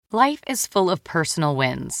Life is full of personal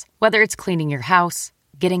wins, whether it's cleaning your house,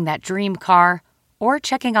 getting that dream car, or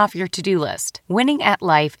checking off your to-do list. Winning at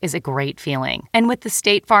life is a great feeling. And with the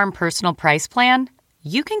State Farm Personal Price Plan,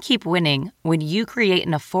 you can keep winning when you create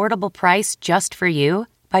an affordable price just for you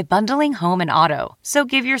by bundling home and auto. So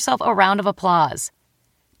give yourself a round of applause.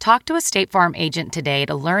 Talk to a State Farm agent today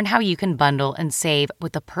to learn how you can bundle and save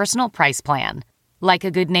with the Personal Price Plan. Like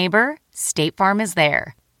a good neighbor, State Farm is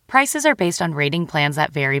there. Prices are based on rating plans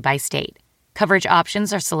that vary by state. Coverage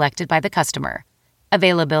options are selected by the customer.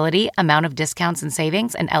 Availability, amount of discounts and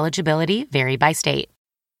savings, and eligibility vary by state.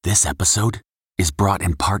 This episode is brought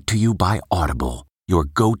in part to you by Audible, your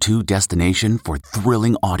go-to destination for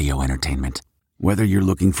thrilling audio entertainment. Whether you're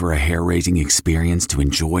looking for a hair-raising experience to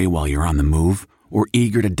enjoy while you're on the move or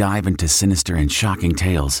eager to dive into sinister and shocking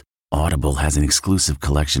tales, Audible has an exclusive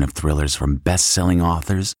collection of thrillers from best-selling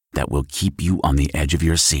authors that will keep you on the edge of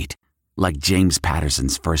your seat. Like James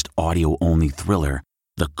Patterson's first audio-only thriller,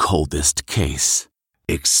 The Coldest Case.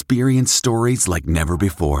 Experience stories like never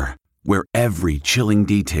before, where every chilling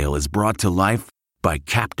detail is brought to life by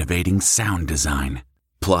captivating sound design.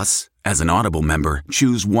 Plus, as an Audible member,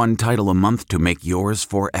 choose one title a month to make yours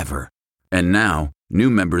forever. And now, new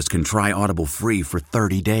members can try Audible free for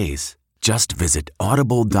 30 days. Just visit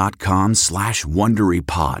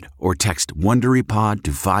audible.com/WonderyPod or text WonderyPod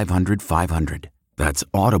to 500-500. That's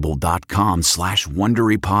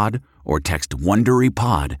audible.com/WonderyPod or text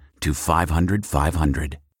WonderyPod to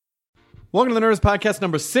 500-500. Welcome to the Nerdist Podcast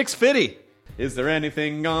number 650. Is there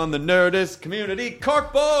anything on the Nerdist community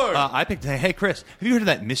corkboard? I picked, hey, Chris, have you heard of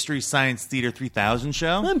that Mystery Science Theater 3000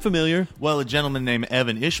 show? I'm familiar. Well, a gentleman named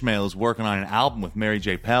Evan Ishmael is working on an album with Mary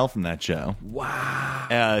J. Pell from that show. Wow.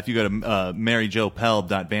 If you go to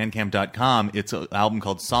maryjopell.bandcamp.com, it's an album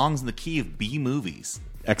called Songs in the Key of B Movies.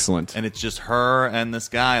 Excellent. And it's just her and this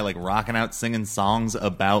guy like rocking out singing songs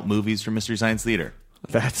about movies from Mystery Science Theater.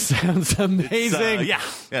 That sounds amazing. Yeah,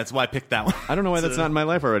 that's why I picked that one. I don't know why that's not in my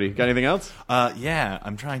life already. Got anything else? Yeah,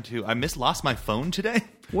 I'm trying to. I lost my phone today.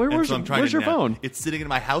 Where's your phone? It's sitting in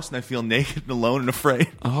my house, and I feel naked and alone and afraid.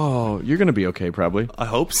 Oh, you're going to be okay, probably. I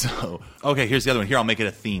hope so. Okay, here's the other one. Here, I'll make it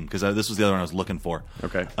a theme, because this was the other one I was looking for.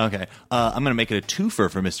 Okay. I'm going to make it a twofer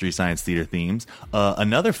for Mystery Science Theater themes.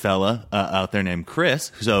 Another fella out there named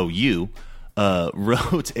Chris, so you...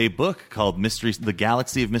 wrote a book called The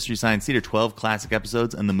Galaxy of Mystery Science Theater, 12 classic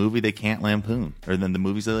episodes and the movie they can't lampoon, or then the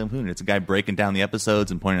movies they lampoon. It's a guy breaking down the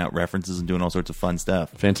episodes and pointing out references and doing all sorts of fun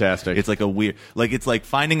stuff. Fantastic. It's like a weird, it's like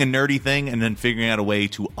finding a nerdy thing and then figuring out a way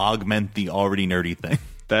to augment the already nerdy thing.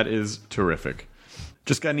 That is terrific.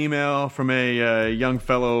 Just got an email from a young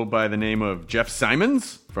fellow by the name of Jeff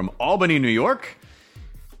Simons from Albany, New York.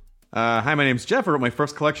 Hi, my name's Jeff. I wrote my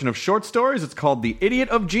first collection of short stories. It's called The Idiot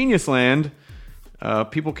of Genius Land.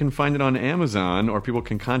 People can find it on Amazon, or people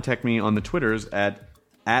can contact me on the Twitters at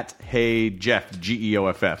HeyJeff,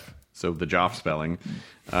 Geoff. So the Joff spelling.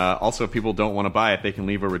 Also, if people don't want to buy it, they can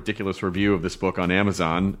leave a ridiculous review of this book on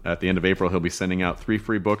Amazon. At the end of April, he'll be sending out 3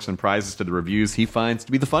 free books and prizes to the reviews he finds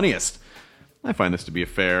to be the funniest. I find this to be a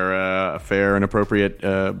fair and appropriate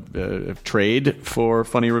trade for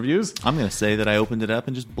funny reviews. I'm going to say that I opened it up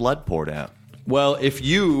and just blood poured out. Well, if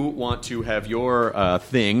you want to have your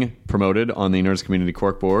thing promoted on the Nerds Community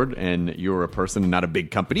Corkboard, and you're a person, not a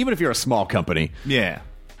big company, even if you're a small company. Yeah.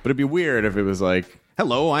 But it'd be weird if it was like,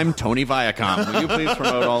 hello, I'm Tony Viacom. Will you please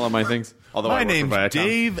promote all of my things? Although my name's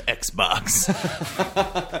Dave Xbox.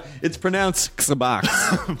 It's pronounced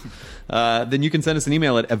Xbox. Then you can send us an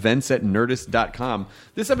email at events@nerdist.com.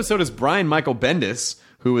 This episode is Brian Michael Bendis,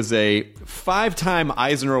 who is a 5-time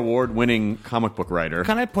Eisner Award-winning comic book writer.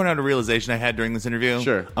 Can I point out a realization I had during this interview?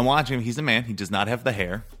 Sure. I'm watching him. He's a man. He does not have the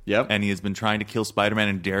hair. Yep. And he has been trying to kill Spider-Man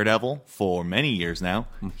and Daredevil for many years now.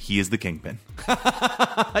 He is the Kingpin.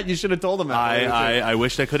 You should have told him that. I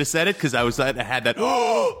wished I could have said it, because I had that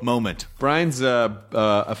moment. Brian's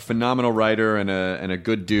a phenomenal writer and a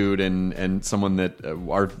good dude, and someone that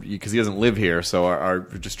because he doesn't live here, so are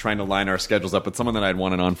just trying to line our schedules up. But someone that I'd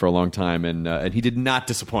wanted on for a long time, and he did not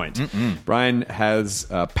disappoint. Brian has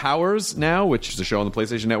Powers now, which is a show on the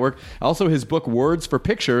PlayStation Network. Also, his book Words for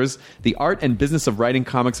Pictures: The Art and Business of Writing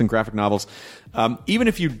Comics and Graphic Novels. Even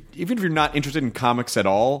if you're not interested in comics at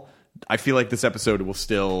all, I feel like this episode will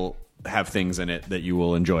still have things in it that you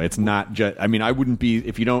will enjoy. It's not just, I mean, I wouldn't be,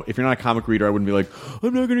 if you're not a comic reader, I wouldn't be like,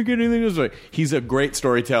 I'm not going to get anything this way. He's a great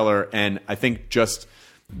storyteller, and I think just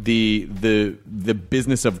the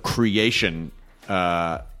business of creation,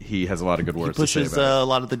 he has a lot of good words to say about it. He pushes a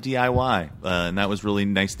lot of the DIY, and that was really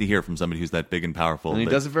nice to hear from somebody who's that big and powerful. And he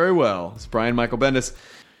does it very well. It's Brian Michael Bendis.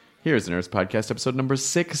 Here's the Nerds Podcast, episode number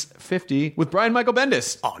 650, with Brian Michael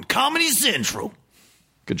Bendis on Comedy Central.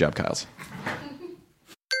 Good job, Kyles.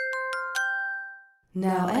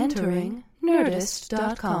 Now entering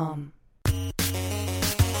Nerdist.com.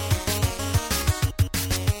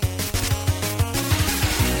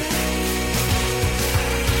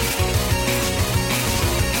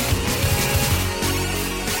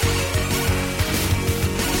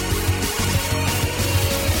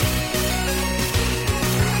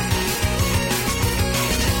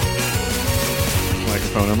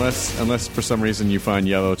 Microphone, unless for some reason you find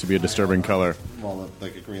yellow to be a disturbing color. Well,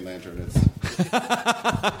 like a Green Lantern, it's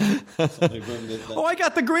the only room that Oh, I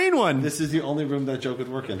got the green one. this is the only room that joke would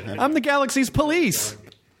work in. I'm the galaxy's police.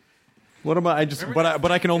 What am I?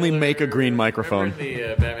 But I can only make a green microphone. Remember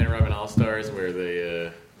the Batman and Robin All-Stars where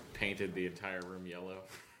they painted the entire room yellow?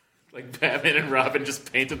 Like Batman and Robin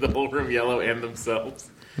just painted the whole room yellow and themselves.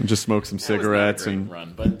 And just smoke some cigarettes That was and not a great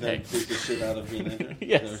run, but Then hey. beat the shit out of Green Lantern.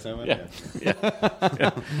 Yes. Is that what I'm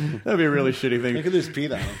saying? that'd be a really shitty You thing. could just pee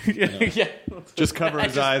on him. Yeah. Just cover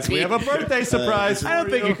his eyes. We have a birthday surprise. I don't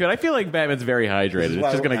think you could. I feel like Batman's very hydrated.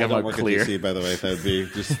 It's just going to come out clear. At DC, by the way, that'd be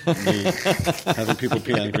just me having people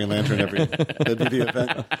pee on Green Lantern that'd be the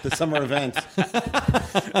event, the summer event.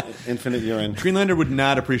 Infinite urine. Green Lantern would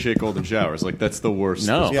not appreciate golden showers. Like that's the worst.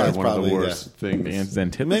 No. That's Yeah, probably it's one of the probably, worst things. Man's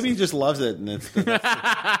antithesis. Maybe he just loves it, and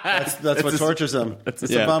that's what tortures him. It's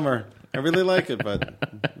a bummer. I really like it, but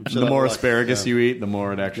I'm sure The more that'll- asparagus yeah. you eat, the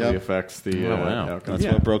more it actually Yep. affects the wow. outcome.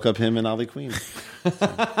 That's what broke up him and Ollie Queen.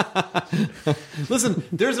 Listen,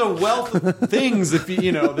 there's a wealth of things if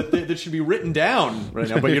you know that should be written down right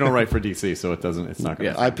now, but you don't write for DC, so it doesn't. It's not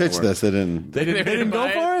going to. I pitched this. They didn't. They didn't go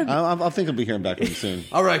for it. I think I'll be hearing back from you soon.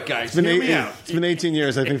 All right, guys, It's been, hear me out. it's been 18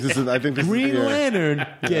 years. I think this is. Green the year. Lantern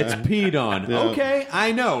gets peed on. Yeah. Okay,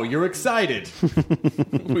 I know you're excited.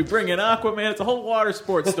 We bring in Aquaman. It's a whole water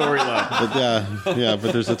sports storyline. But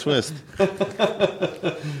but there's a twist.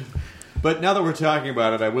 But now that we're talking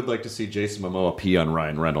about it, I would like to see Jason Momoa pee on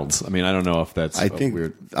Ryan Reynolds. I mean, I don't know if that's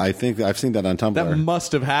weird. I think I've seen that on Tumblr. That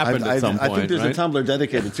must have happened at some point. I think there's right? a Tumblr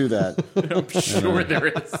dedicated to that. I'm sure there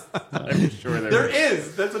is. I'm sure There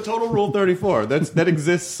is. That's a total Rule 34. That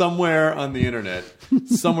exists somewhere on the internet.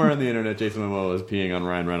 Somewhere on the internet, Jason Momoa is peeing on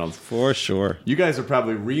Ryan Reynolds. For sure. You guys are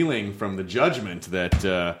probably reeling from the judgment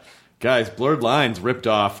that, guys, Blurred Lines ripped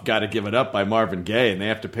off Gotta Give It Up by Marvin Gaye, and they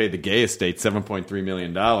have to pay the Gaye estate $7.3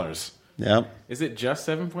 million. Yep. Is it just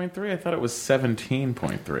 7.3? I thought it was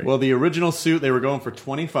 17.3. Well, the original suit, they were going for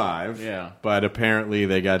 25. Yeah. But apparently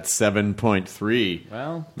they got $7.3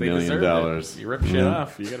 well, they million deserve it. You rip shit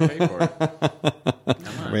off, you got to pay for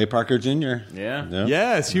it. Ray Parker Jr. Yeah. Yep.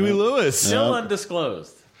 Yes, Huey Lewis. Still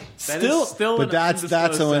undisclosed. That Still- is still But an that's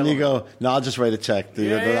undisclosed when you settlement. go, no, I'll just write a check.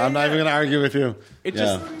 Dude. Yeah, I'm not even going to argue with you. It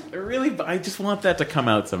Yeah. just it really. I just want that to come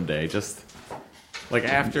out someday. Just like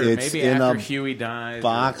after It's maybe in after a Huey dies,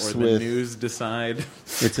 box or the with- news decide.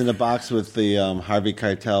 It's in a box with the Harvey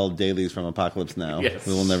Keitel dailies from Apocalypse Now. Yes.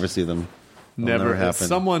 We will never see them. It'll Never happen.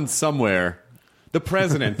 Someone somewhere. The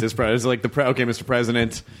president is it's like okay, Mr.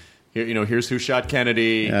 President. Here, here's who shot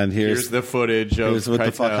Kennedy, And here's the footage of here's what the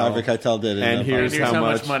fuck Keitel. Harvey Keitel did. And here's Here's how how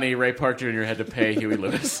much much- money Ray Park Jr. had to pay Huey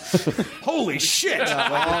Lewis. Holy shit!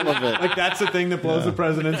 all of it. Like that's the thing that blows the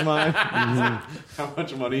president's mind. How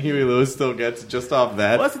much money Huey Lewis still gets just off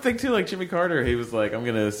that? Well, that's the thing too. Like Jimmy Carter, he was like,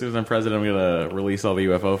 as soon as I'm president, I'm gonna release all the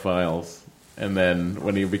UFO files. And then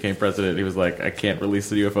when he became president, he was like, I can't release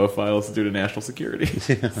the UFO files due to national security.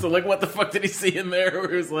 So like, what the fuck did he see in there? Where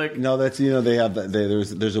he was like, No, that's they have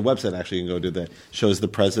there's a website actually you can go to that shows the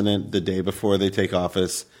president the day before they take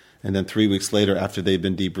office, and then 3 weeks later after they've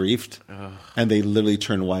been debriefed, and they literally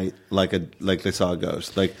turn white like they saw a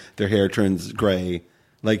ghost, like their hair turns gray,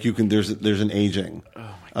 like you can there's an aging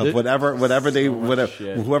of whatever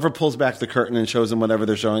shit. whoever pulls back the curtain and shows them whatever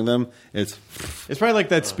they're showing them, it's probably like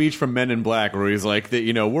that speech from Men in Black where he's like, that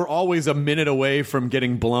we're always a minute away from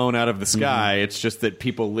getting blown out of the sky. It's just that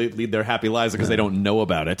people lead their happy lives because they don't know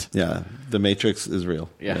about it. yeah, the Matrix is real.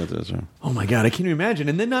 Yeah. It is real. Oh my God, I can't even imagine.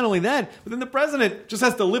 And then not only that, but then the president just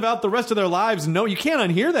has to live out the rest of their lives. No, you can't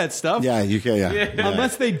unhear that stuff. Yeah, you can. Yeah.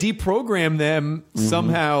 Unless they deprogram them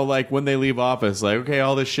somehow, like when they leave office, like, okay,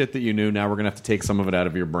 all this shit that you knew, now we're going to have to take some of it out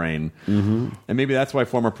of your brain. Mm-hmm. And maybe that's why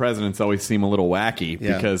former presidents always seem a little wacky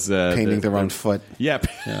Yeah. because painting their own foot. Yep.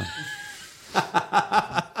 Yeah.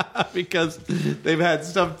 Because they've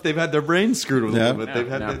had their brains screwed with a Yep. little bit. They've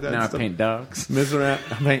had now I stuff. paint dogs. Mess around.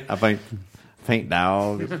 I paint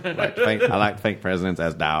dogs. I like to paint presidents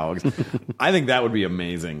as dogs. I think that would be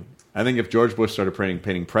amazing. I think if George Bush started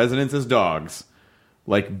painting presidents as dogs,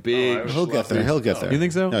 like big. He'll get there. He'll get there. You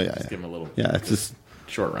think so? Oh, yeah, Just yeah. give him a little Yeah, it's just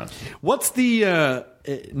short run. What's the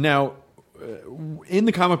now in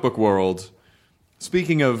the comic book world?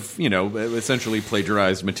 Speaking of, essentially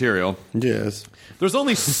plagiarized material, Yes. there's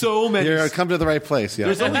only so many. You're come to the right place. Yeah.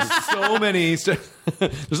 There's only so many.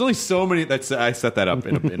 There's only so many. I set that up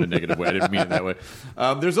in a negative way. I didn't mean it that way.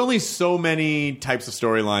 There's only so many types of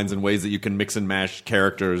storylines and ways that you can mix and match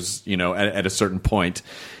characters. At a certain point.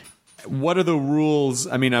 What are the rules?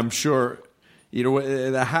 I mean, I'm sure.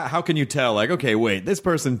 How can you tell? Like, okay, wait, this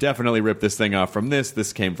person definitely ripped this thing off from this.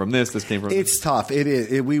 This came from this. This came from. It's tough. It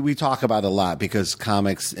is. We talk about it a lot because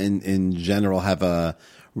comics in general have a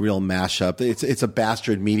real mashup. It's a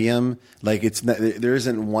bastard medium. Like there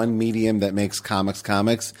isn't one medium that makes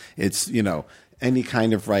comics. It's any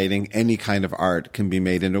kind of writing, any kind of art can be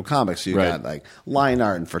made into comics. So you got like line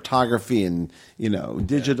art and photography and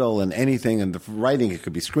digital and anything. And the writing, it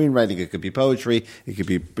could be screenwriting, it could be poetry, it could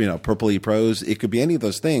be purpley prose, it could be any of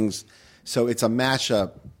those things. So it's a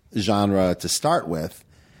mashup genre to start with,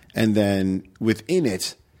 and then within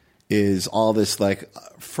it is all this like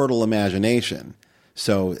fertile imagination.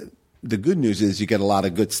 So the good news is you get a lot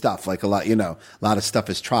of good stuff. Like a lot of stuff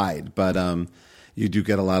is tried, but you do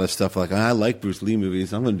get a lot of stuff like, I like Bruce Lee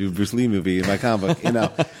movies. I'm going to do a Bruce Lee movie in my comic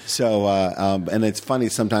book, So, and it's funny.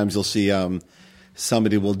 Sometimes you'll see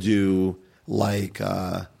somebody will do like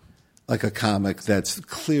a comic that's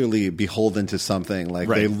clearly beholden to something. Like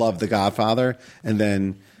they love The Godfather, and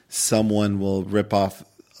then someone will rip off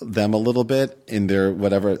them a little bit in their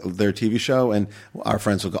TV show, and our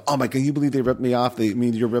friends will go, "Oh my God, you believe they ripped me off? They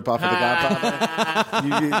mean your rip off of The Godfather?"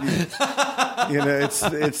 It's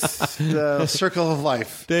the circle of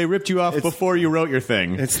life. They ripped you off before you wrote your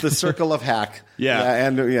thing. It's the circle of hack.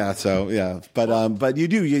 Yeah. But you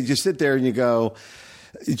just sit there and you go,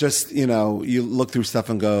 you look through stuff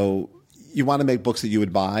and go, you want to make books that you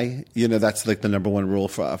would buy. That's like the number one rule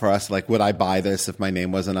for us. Like, would I buy this if my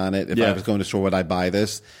name wasn't on it? If I was going to store, would I buy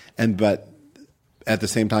this? But at the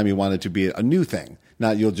same time, you want it to be a new thing.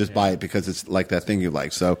 Not you'll just buy it because it's like that thing you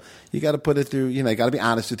like. So you got to put it through. You got to be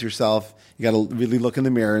honest with yourself. You got to really look in the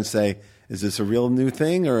mirror and say, is this a real new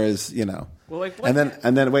thing or is Well,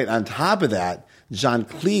 and then wait. On top of that, John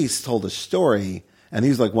Cleese told a story. And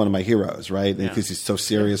he's like one of my heroes, right? Because he's so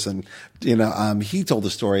serious. And, he told a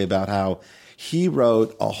story about how he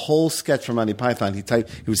wrote a whole sketch for Monty Python. He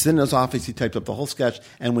was sitting in his office, he typed up the whole sketch.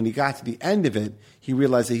 And when he got to the end of it, he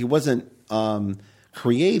realized that he wasn't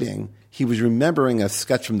creating. He was remembering a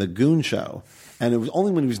sketch from the Goon Show. And it was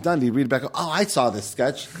only when he was done did he read it back. Oh, I saw this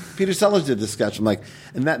sketch. Peter Sellers did this sketch. I'm like,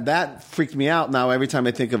 and that freaked me out. Now every time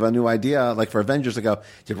I think of a new idea, like for Avengers, I go,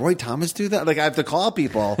 did Roy Thomas do that? Like I have to call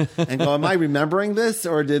people and go, am I remembering this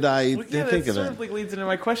or did I think of it? That sort of like leads into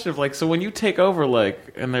my question of like, so when you take over,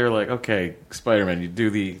 like, and they're like, okay, Spider-Man, you do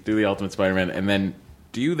the Ultimate Spider-Man, and then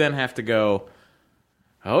do you then have to go?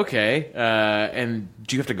 Okay, and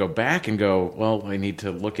do you have to go back and go, well, I need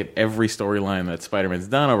to look at every storyline that Spider-Man's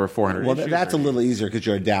done over 400 issues? Well, that's a little easier because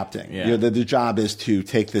you're adapting. Yeah. The job is to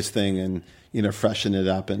take this thing and freshen it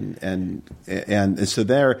up and so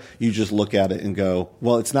there you just look at it and go,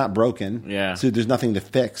 well, it's not broken. Yeah. So there's nothing to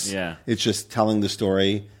fix. Yeah. It's just telling the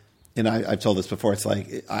story. And I've told this before. It's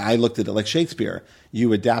like I looked at it like Shakespeare.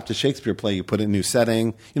 You adapt a Shakespeare play, you put it in a new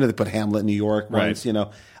setting. They put Hamlet in New York once.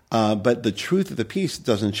 But the truth of the piece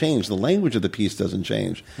doesn't change. The language of the piece doesn't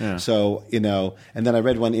change. Yeah. So, and then I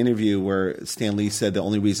read one interview where Stan Lee said the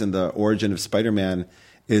only reason the origin of Spider-Man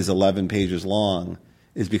is 11 pages long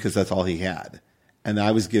is because that's all he had. And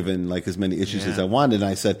I was given like as many issues as I wanted. And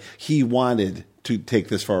I said he wanted to take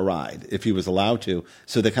this for a ride if he was allowed to.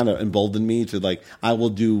 So they kind of emboldened me to like, I will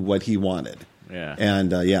do what he wanted. Yeah.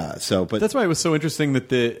 And but that's why it was so interesting that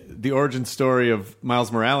the origin story of Miles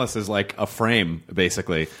Morales is like a frame,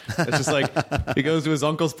 basically. It's just like he goes to his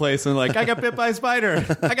uncle's place and like, I got bit by a spider.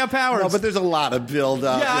 I got powers. No, but there's a lot of build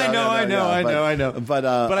up. Yeah, I know. But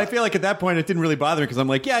I feel like at that point it didn't really bother me because I'm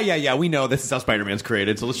like, yeah, we know this is how Spider-Man's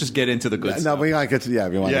created, so let's just get into the good stuff. No, we want to get to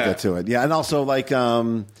we want to get to it. Yeah, and also like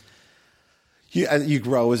you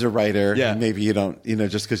grow as a writer. Yeah. Maybe you don't,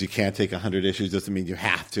 just because you can't take 100 issues doesn't mean you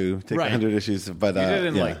have to take 100 issues. But you did it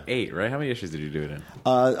in like 8, right? How many issues did you do it in?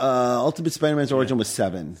 Ultimate Spider-Man's origin was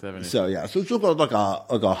 7. 7. So so it's like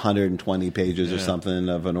 120 pages or something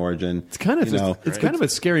of an origin. It's kind of it's kind of a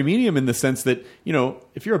scary medium in the sense that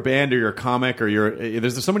if you're a band or you're a comic or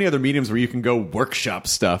there's so many other mediums where you can go workshop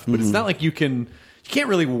stuff, but it's not like you can't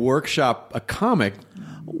really workshop a comic.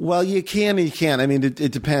 Well, you can and you can't. I mean, it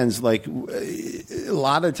depends. Like a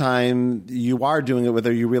lot of time, you are doing it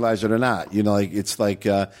whether you realize it or not. It's like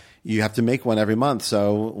you have to make one every month.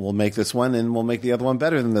 So we'll make this one, and we'll make the other one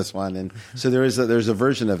better than this one. And so there's a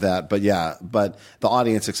version of that. But but the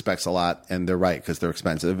audience expects a lot, and they're right because they're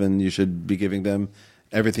expensive, and you should be giving them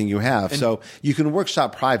everything you have. So you can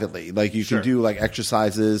workshop privately. Like you can do like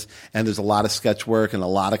exercises, and there's a lot of sketch work and a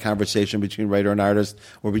lot of conversation between writer and artist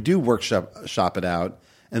where we do shop it out.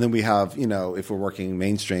 And then we have, if we're working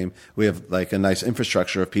mainstream, we have like a nice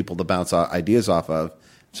infrastructure of people to bounce ideas off of.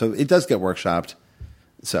 So it does get workshopped.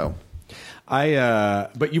 So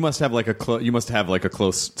but you must have like a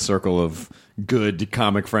close circle of good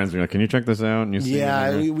comic friends. You're like, can you check this out? And you see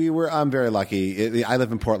I'm very lucky. I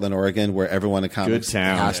live in Portland, Oregon, where everyone in comics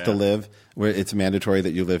has to live, where it's mandatory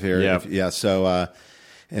that you live here. So,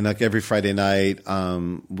 and like every Friday night,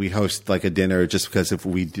 we host like a dinner just because if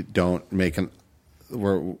we don't make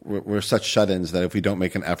we're such shut-ins that if we don't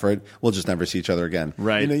make an effort, we'll just never see each other again.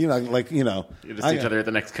 Right. You just see each other at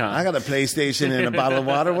the next con. I got a PlayStation and a bottle of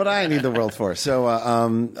water. What do I need the world for? So,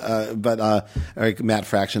 like Matt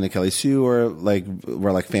Fraction and Kelly Sue we're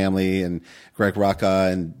like family, and Greg Rucka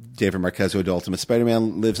and David Marquez, who do Ultimate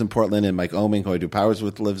Spider-Man, lives in Portland, and Mike Oming, who I do Powers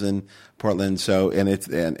with, lives in Portland. So, and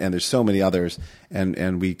there's so many others,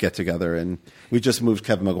 and we get together, and we just moved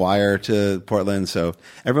Kevin McGuire to Portland, so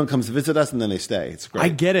everyone comes to visit us, and then they stay. It's great. I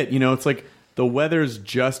get it. It's like the weather's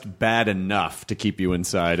just bad enough to keep you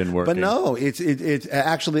inside and working. But no, it's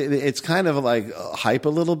actually it's kind of like hype a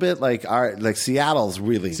little bit. Like Seattle's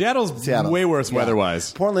way worse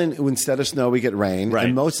weather-wise. Portland, instead of snow, we get rain. Right.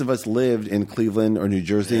 And most of us lived in Cleveland or New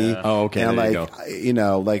Jersey. Yeah. Oh, okay. And there you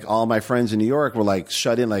go. like all my friends in New York were like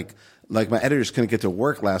shut in. Like my editors couldn't get to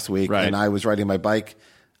work last week, right. and I was riding my bike.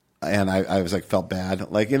 And I was like, felt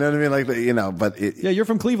bad. Like, you know what I mean? But you're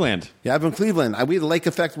from Cleveland. Yeah, I'm from Cleveland. We had lake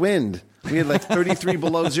effect wind. We had like 33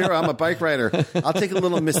 below zero. I'm a bike rider. I'll take a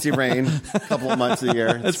little misty rain a couple of months a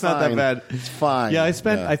year. It's not that bad. It's fine. Yeah, I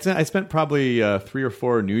spent probably 3 or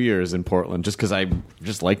 4 New Years in Portland just because I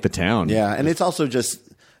just like the town. Yeah, and it's also just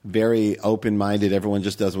very open-minded. Everyone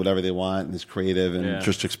just does whatever they want and is creative and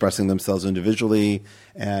just expressing themselves individually.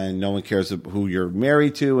 And no one cares who you're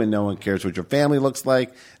married to, and no one cares what your family looks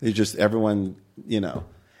like. It's just everyone,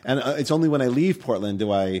 And it's only when I leave Portland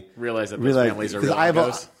do I realize that those families are real. I have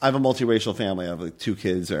a multiracial family. I have like 2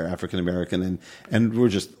 kids that are African American, and we're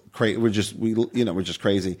just we're just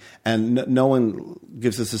crazy. And no one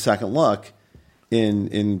gives us a second look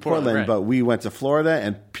in Portland, right. But we went to Florida,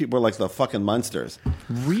 and people were like the fucking monsters.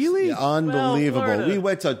 Really? Yeah, unbelievable. Well, we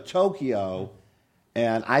went to Tokyo,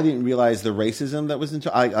 and I didn't realize the racism that was in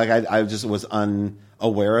Tokyo. I just was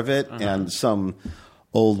unaware of it, and some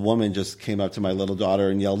old woman just came up to my little daughter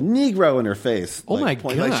and yelled "Negro" in her face. Oh my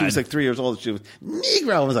God. Like she was like 3 years old. She was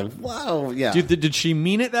Negro. I was like, wow, yeah. Did she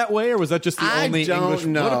mean it that way, or was that just the only English?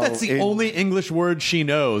 Know. What if that's the only English word she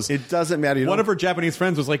knows? It doesn't matter. One of her Japanese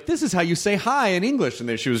friends was like, "This is how you say hi in English," and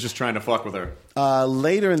then she was just trying to fuck with her.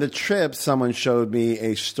 Later in the trip, someone showed me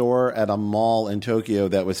a store at a mall in Tokyo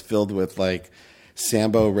that was filled with like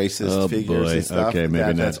Sambo racist figures and stuff. Okay, maybe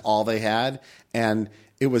not. That's all they had, and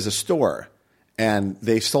it was a store. And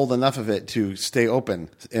they sold enough of it to stay open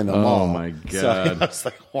in a mall. Oh, my God. So I was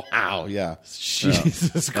like, wow, yeah.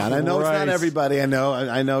 Jesus Christ. And I know it's not everybody. I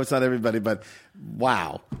know it's not everybody, but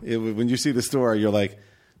wow. When you see the store, you're like,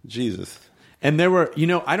 Jesus. And there were,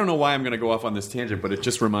 I don't know why I'm going to go off on this tangent, but it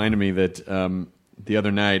just reminded me that the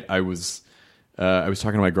other night I was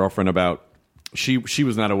talking to my girlfriend about, she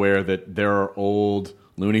was not aware that there are old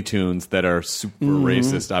Looney Tunes that are super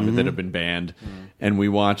racist, that have been banned, and we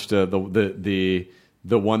watched the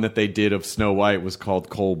one that they did of Snow White was called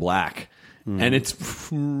Coal Black, and it's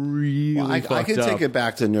really I can take it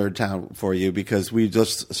back to Nerd Town for you because we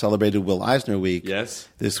just celebrated Will Eisner Week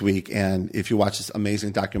this week, and if you watch this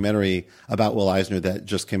amazing documentary about Will Eisner that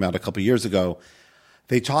just came out a couple years ago,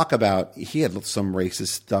 they talk about he had some racist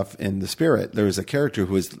stuff in the spirit. There was a character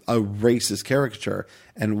who was a racist caricature,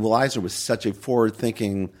 and Will Eisner was such a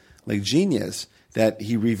forward-thinking genius that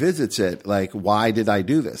he revisits it like, why did I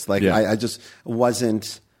do this? I just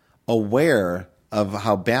wasn't aware of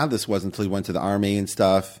how bad this was until he went to the army and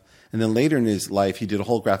stuff. And then later in his life, he did a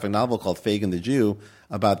whole graphic novel called Fagin the Jew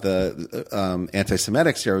about the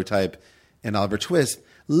anti-Semitic stereotype in Oliver Twist.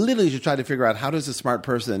 Literally to try to figure out how does a smart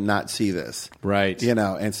person not see this, right?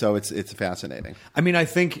 And so it's fascinating. I mean, I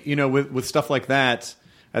think with stuff like that,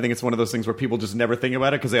 I think it's one of those things where people just never think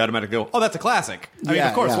about it because they automatically go, "Oh, that's a classic." I mean,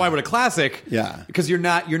 of course, why would a classic? Yeah, because you're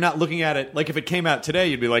not looking at it like if it came out today,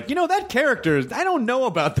 you'd be like, that character. I don't know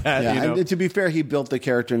about that. Yeah, and to be fair, he built the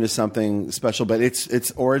character into something special, but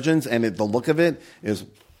its origins and the look of it is,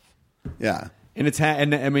 yeah. And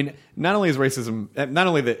and I mean, not only is racism, not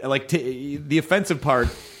only the offensive part,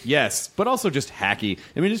 yes, but also just hacky.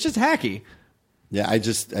 I mean, it's just hacky. Yeah,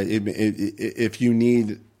 if you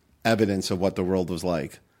need evidence of what the world was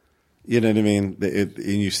like, You know what I mean? And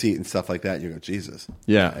you see it and stuff like that. You go, Jesus.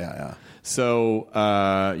 Yeah.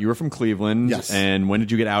 So you were from Cleveland. Yes. And when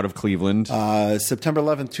did you get out of Cleveland? September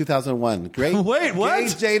 11th, 2001. Great. Wait, what?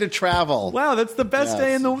 Great day to travel. Wow, that's the best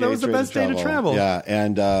day that was the best day to travel. Yeah,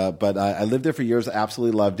 and but I lived there for years. I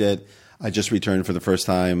absolutely loved it. I just returned for the first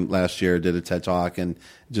time last year. Did a TED Talk and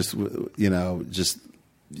just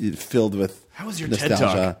filled with How was your nostalgia.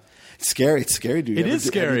 TED Talk? It's scary. It's scary, dude. It is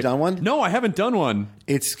scary. Have you done one? No, I haven't done one.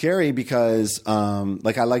 It's scary because,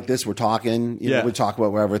 like, I like this. We're talking. You know, we talk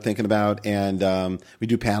about whatever we're thinking about, and we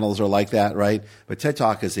do panels or like that, right? But TED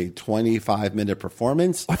Talk is a 25-minute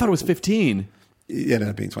performance. I thought it was 15. It ended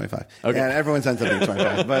up being 25. Okay. And everyone's ends up being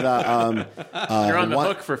 25. But You're on the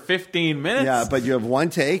hook for 15 minutes. yeah, but you have one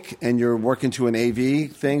take, and you're working to an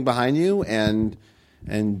AV thing behind you, and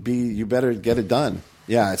you better get it done.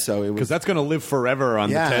 Yeah, so it was Because that's going to live forever on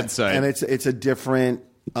the TED site. and it's a different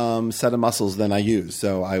set of muscles than I use.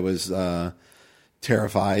 So I was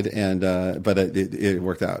terrified, but it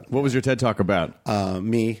worked out. What was your TED Talk about?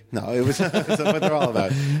 Me? No, it was what they're all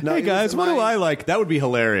about. No, Hey guys, what do I like? That would be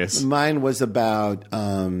hilarious. Mine was about.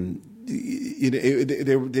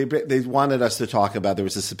 They wanted us to talk about. There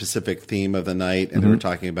was a specific theme of the night, and they were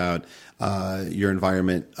talking about your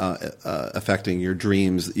environment affecting your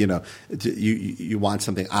dreams. You know, you want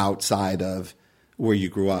something outside of where you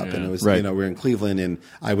grew up, and it was right. we're in Cleveland, and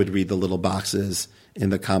I would read the little boxes in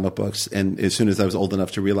the comic books, and as soon as I was old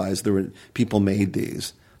enough to realize there were people made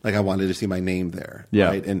these. Like I wanted to see my name there,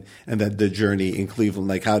 right? And that the journey in Cleveland,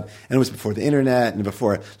 like how, and it was before the internet and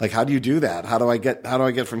before, like how do you do that? How do I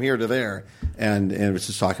get from here to there? And it was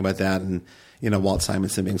just talking about that, and Walt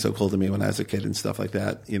Simonson being so cool to me when I was a kid and stuff like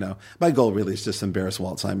that. My goal really is just to embarrass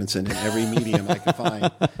Walt Simonson in every medium I could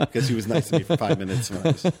find because he was nice to me for 5 minutes when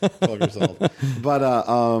I was 12 years old.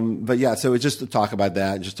 But yeah, so it's just to talk about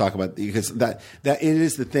that, just talk about because that it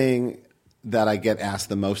is the thing that I get asked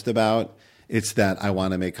the most about. It's that I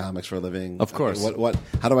want to make comics for a living. Of course.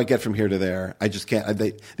 How do I get from here to there? I just can't.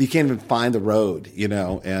 You can't even find the road,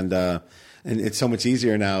 and it's so much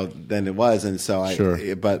easier now than it was. And so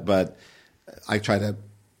but I try to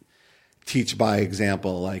teach by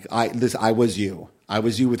example. Like I was you. I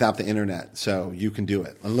was you without the internet, so you can do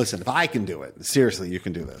it. And listen, if I can do it, seriously, you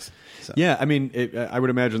can do this. So. Yeah, I mean, I would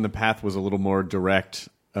imagine the path was a little more direct.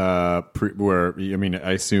 I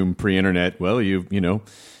assume pre-internet. Well,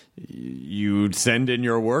 you'd send in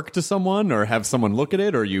your work to someone or have someone look at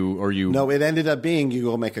it, or you. No, it ended up being you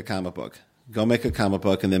go make a comic book. Go make a comic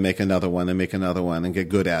book and then make another one and make another one and get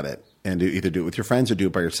good at it. And either do it with your friends or do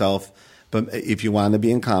it by yourself. But if you want to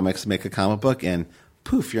be in comics, make a comic book and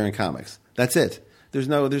poof, you're in comics. That's it. There's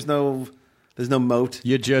no moat.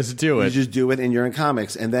 You just do it. You just do it and you're in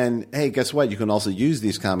comics. And then, hey, guess what? You can also use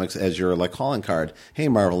these comics as your calling card. Hey,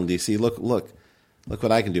 Marvel and DC, look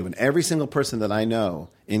what I can do. And every single person that I know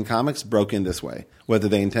in comics broke in this way, whether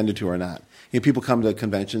they intended to or not. People come to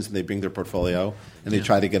conventions and they bring their portfolio and they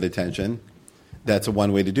try to get attention. That's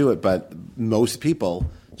one way to do it. But most people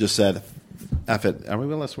just said, F it. Are we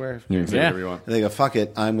going to swear? You can say whatever you want. And they go, fuck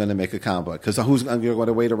it, I'm going to make a comic book. Because who's going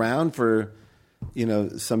to wait around for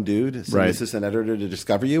some dude, some assistant editor to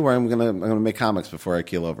discover you? Or I'm going to make comics before I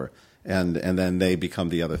keel over. And then they become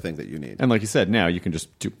the other thing that you need. And like you said, now you can just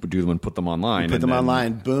do them and put them online.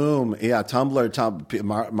 Online. Boom. Yeah,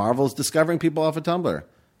 Tumblr. Marvel's discovering people off of Tumblr.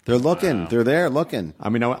 They're looking. Wow. They're there looking. I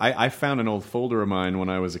mean, I found an old folder of mine when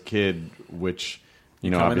I was a kid, which... You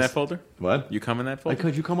come in that folder? What? You come in that folder?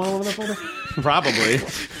 Could you come all over that folder? Probably.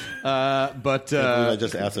 But I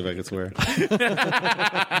just asked if I could swear.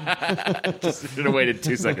 Just should have waited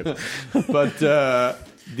 2 seconds. But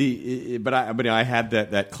I had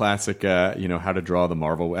that classic how to draw the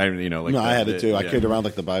Marvel. I had it too. I carried around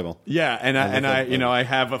like the Bible. Yeah, I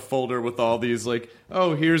have a folder with all these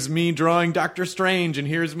here's me drawing Doctor Strange and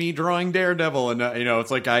here's me drawing Daredevil, and it's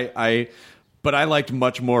like But I liked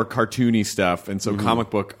much more cartoony stuff, and so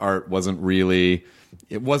comic book art wasn't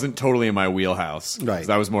totally in my wheelhouse. Right.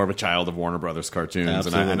 I was more of a child of Warner Brothers cartoons,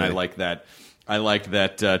 Absolutely. and I like that. I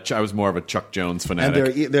was more of a Chuck Jones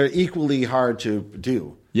fanatic. And they're equally hard to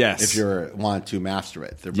do. Yes. If you want to master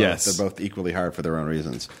it. They're both equally hard for their own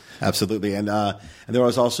reasons. Absolutely. And there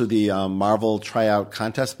was also the Marvel tryout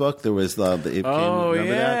contest book. There was remember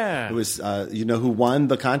that? It was who won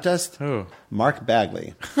the contest? Who? Mark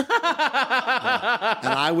Bagley. And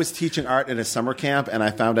I was teaching art in a summer camp, and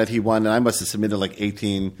I found out he won, and I must have submitted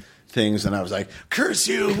 18 things, and I was like, curse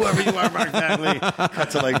you, whoever you are, Mark Bagley.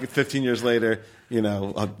 Cut to 15 years later,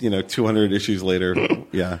 200 issues later.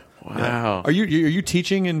 Yeah. Wow. Are you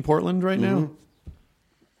teaching in Portland right now?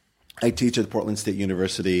 I teach at Portland State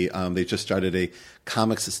University. They just started a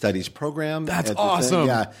comics studies program. That's at the awesome. thing.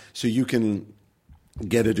 Yeah, so you can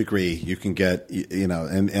get a degree. You can get,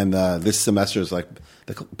 and this semester is like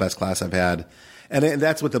the best class I've had. And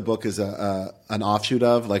that's what the book is an offshoot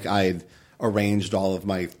of. Like I arranged all of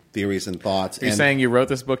my theories and thoughts. Are you saying you wrote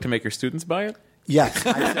this book to make your students buy it? Yes.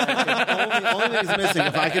 Only thing is missing.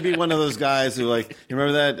 If I could be one of those guys who, like, you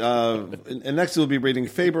remember that? And next we'll be reading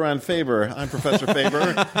Faber on Faber. I'm Professor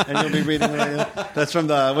Faber. And you'll be reading, that's from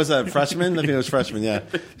was that Freshman? I think it was Freshman, yeah.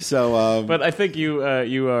 So, but I think you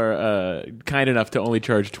are kind enough to only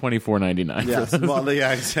charge $24.99. Yes. Well,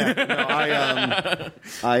 yeah, exactly. No,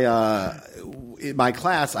 in my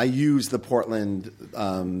class, I use the Portland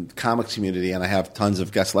comics community, and I have tons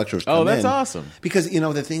of guest lecturers come in. Oh, that's awesome. Because,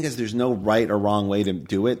 the thing is, there's no right or wrong way to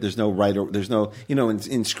do it. There's no right or, there's no, in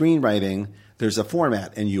screenwriting, there's a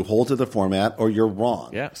format, and you hold to the format or you're wrong.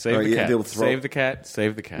 Yeah, save the cat.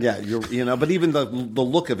 Save the cat. Yeah, but even the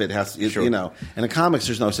look of it has, Sure. And in comics,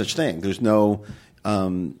 there's no such thing. There's no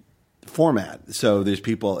format. So there's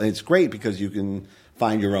people, and it's great because you can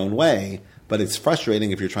find your own way. But it's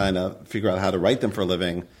frustrating if you're trying to figure out how to write them for a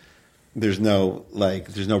living. There's no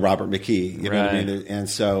Robert McKee, you know what I mean? And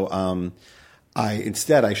so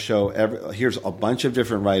I show here's a bunch of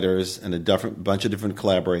different writers and a bunch of different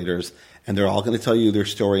collaborators, and they're all going to tell you their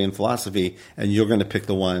story and philosophy, and you're going to pick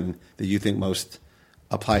the one that you think most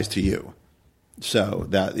applies to you. So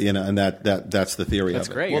that and that's the theory That's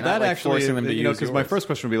of it. great. Well, You're not, that like, actually, forcing them to use because my yours. first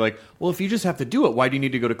question would be like, well, if you just have to do it, why do you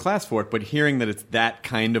need to go to class for it? But hearing that it's that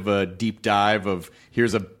kind of a deep dive of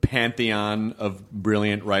here's a pantheon of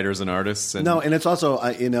brilliant writers and artists. And No, and it's also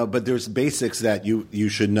but there's basics that you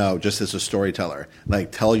should know just as a storyteller.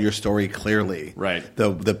 Like tell your story clearly. Right.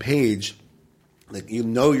 The page. Like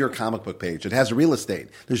your comic book page. It has real estate.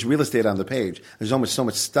 There's real estate on the page. There's almost so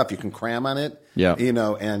much stuff you can cram on it. Yeah.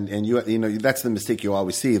 And you that's the mistake you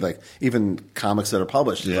always see. Like even comics that are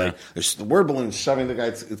published. Yeah. Like there's the word balloons covering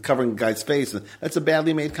the guy's face. That's a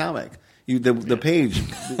badly made comic. The page.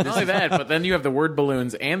 Not only that, but then you have the word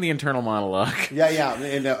balloons and the internal monologue. Yeah,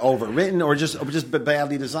 and overwritten or just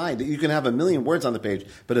badly designed. You can have a million words on the page,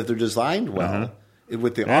 but if they're designed well,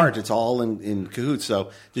 with the art, it's all in cahoots.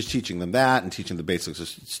 So just teaching them that and teaching the basics of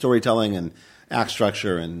storytelling and act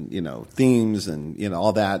structure and themes and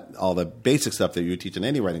all the basic stuff that you would teach in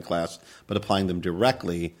any writing class, but applying them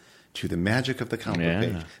directly to the magic of the comic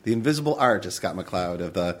book page, the invisible art of Scott McCloud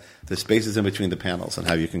of the spaces in between the panels and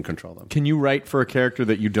how you can control them. can you write for a character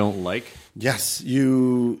that you don't like? Yes,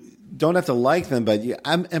 you don't have to like them, but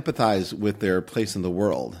I'm empathize with their place in the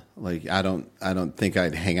world. Like I don't think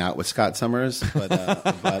I'd hang out with Scott Summers, but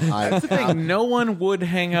That's the thing. No one would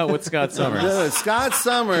hang out with Scott Summers. Scott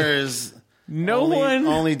Summers. No one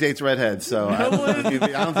only dates redheads, so I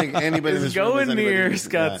don't think anybody in is this room going is anybody near who's-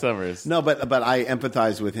 Scott yeah. Summers. No, but I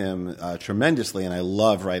empathize with him tremendously, and I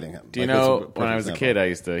love writing him. Do you Like, that's a know perfect when I was a example.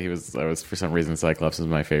 kid, I was for some reason Cyclops was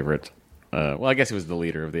my favorite. Well, I guess he was the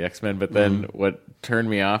leader of the X-Men, but then what turned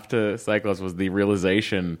me off to Cyclops was the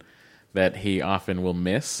realization that he often will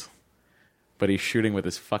miss, but he's shooting with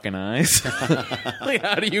his fucking eyes. Like,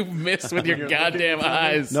 how do you miss with your goddamn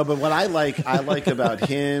eyes? No, but what I like about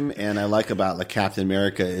him, and I like about like Captain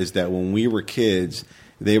America, is that when we were kids,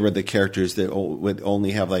 they were the characters that would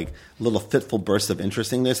only have like little fitful bursts of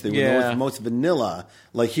interestingness. They were the most vanilla.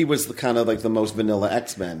 Like he was kind of like the most vanilla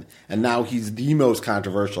X-Men, and now he's the most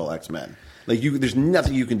controversial X-Men. Like there's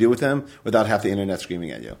nothing you can do with him without half the internet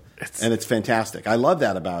screaming at you, and it's fantastic. I love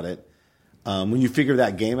that about it. When you figure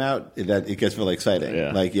that game out, it gets really exciting.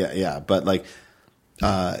 Yeah. Like but like.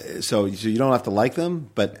 So you don't have to like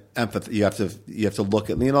them, but empathy. You have to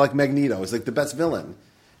look at like Magneto is like the best villain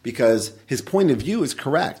because his point of view is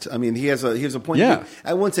correct. I mean, he has a point of view.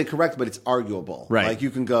 I wouldn't say correct, but it's arguable. Right. Like you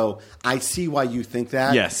can go, I see why you think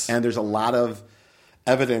that. Yes. And there's a lot of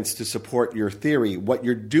evidence to support your theory. What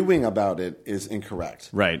you're doing about it is incorrect.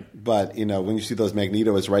 Right. But when you see those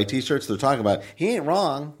Magneto is right T-shirts, they're talking about he ain't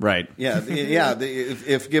wrong. Right. Yeah.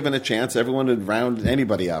 If given a chance, everyone would round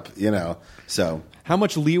anybody up. So. How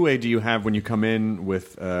much leeway do you have when you come in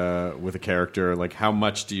with a character? Like, how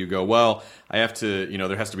much do you go, well, I have to,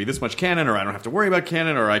 there has to be this much canon, or I don't have to worry about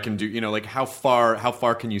canon, or I can do, like, how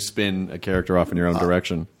far can you spin a character off in your own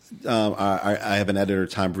direction? I have an editor,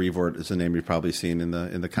 Tom Brevoort, is a name you've probably seen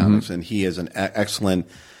in the comics, and he has an excellent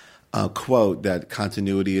quote that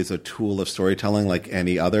continuity is a tool of storytelling like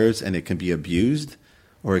any others, and it can be abused,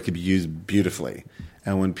 or it can be used beautifully.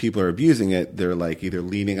 And when people are abusing it, they're like either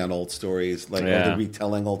leaning on old stories, or they're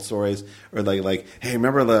retelling old stories, or like, hey,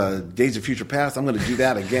 remember the Days of Future Past? I'm going to do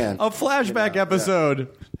that again. A flashback episode.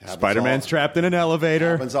 Spider-Man's trapped in an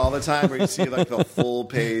elevator. Happens all the time where you see like the full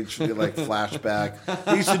page like flashback.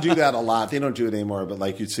 They used to do that a lot. They don't do it anymore, but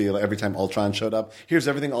like you'd see like, every time Ultron showed up, here's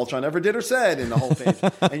everything Ultron ever did or said in the whole page.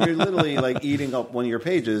 And you're literally like eating up one of your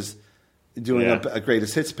pages doing a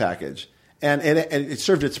greatest hits package. And it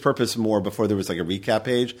served its purpose more before there was like a recap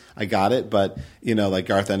page. I got it, but like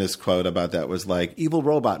Garth Ennis' quote about that was like, "Evil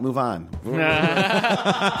robot, move on."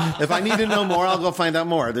 If I need to know more, I'll go find out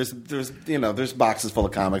more. There's boxes full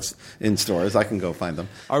of comics in stores. I can go find them.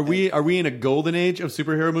 Are we in a golden age of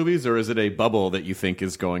superhero movies, or is it a bubble that you think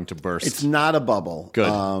is going to burst? It's not a bubble. Good.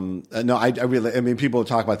 No, I really. People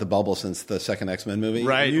talk about the bubble since the second X-Men movie.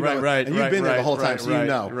 Right. And you've been there the whole time, so you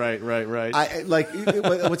know. Right.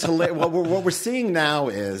 What's hilarious. What we're seeing now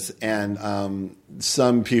is, and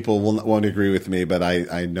some people won't agree with me, but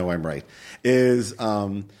I know I'm right, is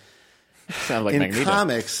Sound like in Magneto.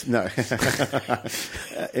 comics, no.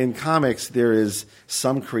 In comics, there is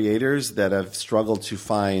some creators that have struggled to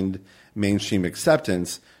find mainstream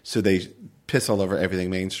acceptance, so they piss all over everything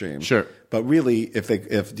mainstream. Sure. But really, if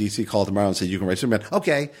DC called tomorrow and said, you can write Superman,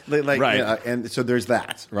 okay. Right. And so there's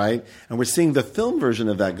that, right? And we're seeing the film version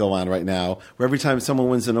of that go on right now, where every time someone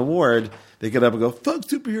wins an award, they get up and go, fuck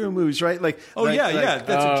superhero movies, right? That's what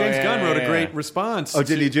James Gunn wrote a great response. Oh,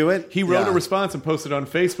 did he do it? He wrote a response and posted on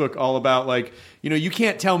Facebook all about you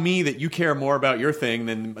can't tell me that you care more about your thing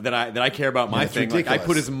than that I care about my thing. Ridiculous. Like I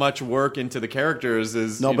put as much work into the characters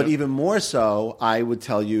as but even more so, I would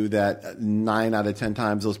tell you that 9 out of 10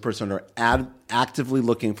 times those person are actively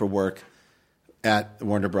looking for work at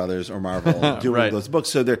Warner Brothers or Marvel doing those books.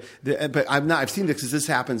 So but I've seen this because this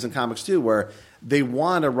happens in comics too, where they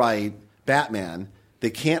want to write Batman.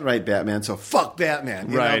 They can't write Batman, so fuck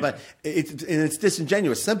Batman. You know? But it's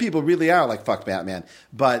disingenuous. Some people really are like, fuck Batman.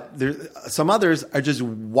 But some others are just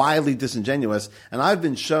wildly disingenuous. And I've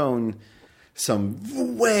been shown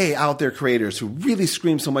some way out there creators who really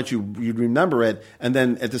scream so much you'd remember it, and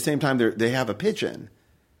then at the same time they have a pitch in.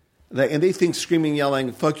 And they think screaming,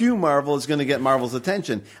 yelling, fuck you, Marvel, is going to get Marvel's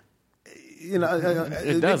attention.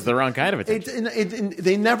 It does the wrong kind of attention.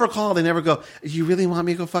 They never call. They never go, you really want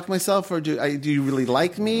me to go fuck myself? Or do you really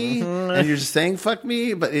like me? And you're just saying fuck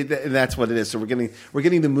me? But that's what it is. So we're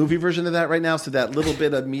getting the movie version of that right now. So that little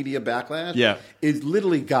bit of media backlash is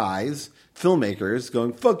literally guys, filmmakers,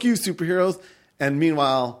 going, fuck you, superheroes. And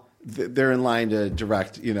meanwhile, they're in line to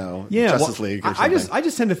direct, Justice League or something. I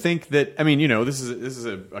just tend to think that, this is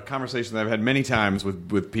a conversation that I've had many times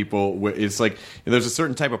with people. It's like there's a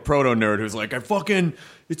certain type of proto nerd who's like,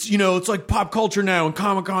 it's like pop culture now, and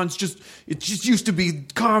Comic-Con's it just used to be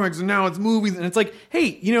comics and now it's movies, and it's like,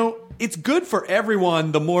 hey, it's good for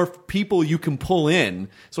everyone the more people you can pull in.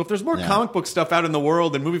 So if there's more comic book stuff out in the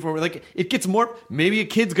world and movie form, it gets more. Maybe a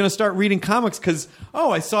kid's going to start reading comics because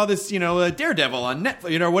I saw this Daredevil on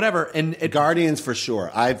Netflix, or whatever. And Guardians for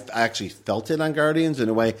sure. I've actually felt it on Guardians in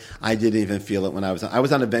a way I didn't even feel it when I was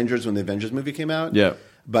on Avengers when the Avengers movie came out. Yeah,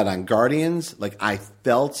 but on Guardians, I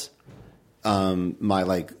felt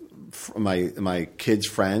my kids'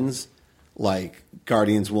 friends.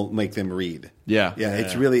 Guardians will make them read. Yeah.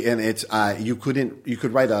 It's really, and it's you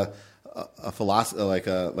could write a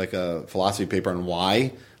philosophy paper on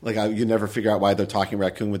why. You never figure out why they're talking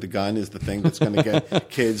raccoon with the gun is the thing that's going to get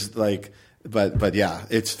kids But yeah,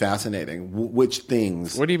 it's fascinating. Which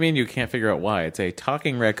things? What do you mean you can't figure out why? It's a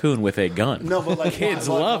talking raccoon with a gun. No, but kids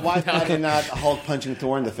love. Why did not Hulk punching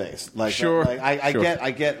Thor in the face? Sure. I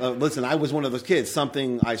get. Listen, I was one of those kids.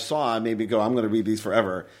 Something I saw made me go, I'm going to read these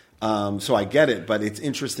forever. So I get it, but it's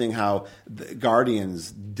interesting how the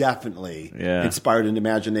Guardians definitely inspired an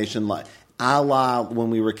imagination a la when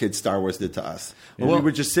we were kids, Star Wars did to us. We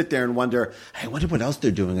would just sit there and wonder, hey, I wonder what else they're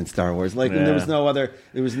doing in Star Wars. And there was no other,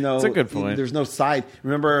 That's a good point. There's no side.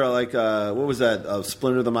 Remember, what was that,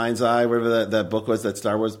 Splinter of the Mind's Eye, whatever that book was, that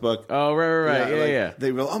Star Wars book? Oh, right. Yeah.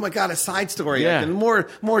 They go, oh my God, a side story. Yeah. And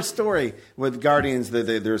more story. With Guardians,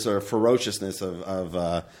 there's a ferociousness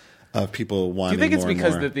of people wanting more. Do you think it's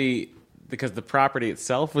because the property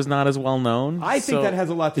itself was not as well known? I think that has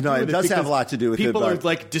a lot to do with it. It does have a lot to do with people it. People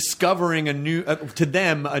are discovering a new, to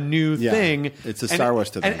them, a new thing. It's a Star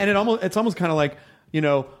Wars to them. And it's almost kind of like,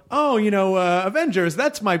 Avengers,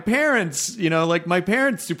 that's my parents, my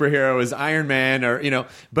parents' superhero is Iron Man, or,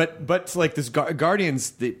 but this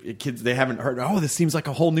Guardians, the kids, they haven't heard, this seems like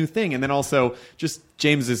a whole new thing. And then also just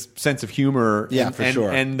James's sense of humor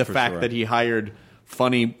and the fact that he hired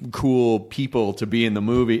funny, cool people to be in the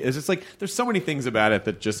movie. It's just there's so many things about it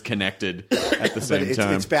that just connected at the same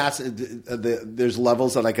time. It's fascinating. There's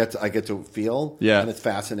levels that I get to feel. Yeah, and it's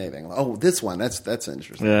fascinating. Oh, this one, that's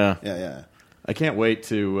interesting. Yeah. I can't wait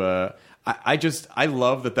to. I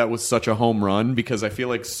love that was such a home run, because I feel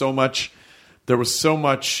like there was so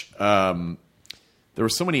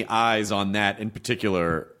many eyes on that in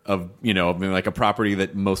particular of, like a property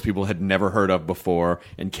that most people had never heard of before.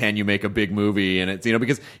 And can you make a big movie? And it's,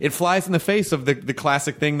 because it flies in the face of the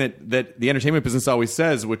classic thing that the entertainment business always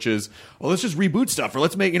says, which is, let's just reboot stuff, or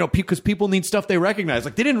let's make, because people need stuff they recognize.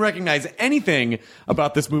 Like, they didn't recognize anything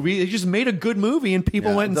about this movie. They just made a good movie and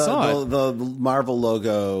people went and saw it. The Marvel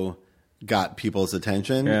logo got people's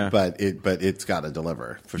attention, but it's got to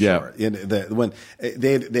deliver for sure. When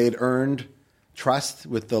they'd earned trust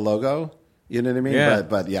with the logo, you know what I mean? Yeah.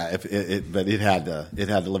 But it had to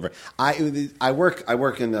deliver. I'm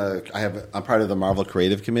part of the Marvel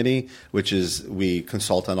Creative Committee, which is we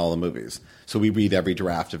consult on all the movies. So we read every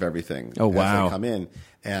draft of everything as they come in.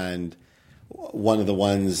 And one of the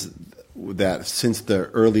ones that, since the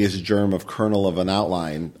earliest germ of kernel of an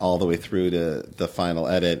outline all the way through to the final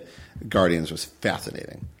edit, Guardians was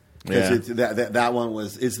fascinating. Because that one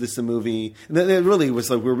was, is this a movie? It really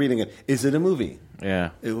was like, we're reading it, is it a movie?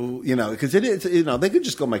 Yeah. Because it is, they could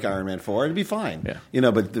just go make Iron Man 4, it'd be fine.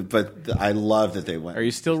 Yeah. But I love that they went. Are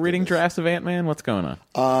you still reading drafts of Ant-Man? What's going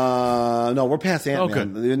on? No, we're past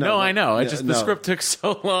Ant-Man. Okay. No, I know. The script took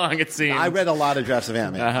so long, it seems. I read a lot of drafts of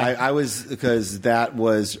Ant-Man. I was, because that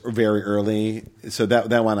was very early, so that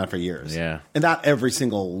went on for years. Yeah. And not every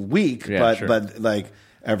single week, but like,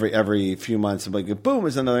 every few months, I'm like, boom,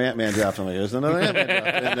 there's another Ant-Man draft. I'm like, there's another Ant-Man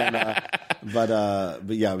draft. And then,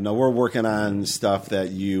 but yeah, no, we're working on stuff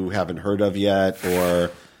that you haven't heard of yet,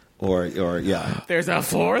 or yeah. There's a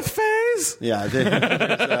fourth phase? Yeah,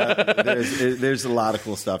 there's a lot of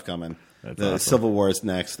cool stuff coming. That's the awesome. Civil War is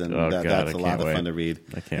next, and that's a lot of wait. fun to read.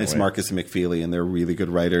 I can't It's wait. Marcus and McFeely, and they're really good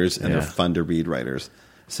writers, and they're fun to read writers.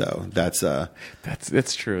 So that's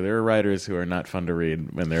true. There are writers who are not fun to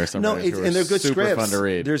read, and there are some writers who are and they're good super scripts. fun to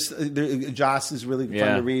read. Joss is really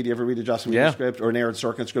fun to read. You ever read a Joss Whedon script or an Aaron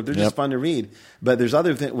Sorkin script? They're just fun to read. But there's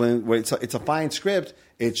other things when it's a fine script.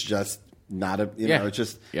 It's just not a it's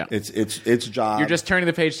just it's job. You're just turning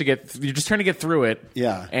the page to get through it.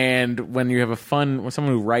 Yeah. And when you have when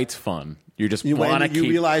someone who writes fun, you just want to keep. You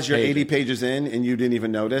realize you're paging. 80 pages in and you didn't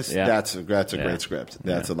even notice. Yeah. That's a great script.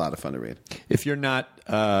 That's a lot of fun to read. If you're not,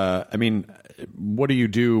 what do you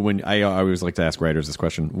do when, I always like to ask writers this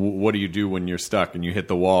question, what do you do when you're stuck and you hit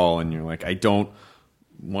the wall and you're like, I don't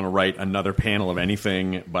want to write another panel of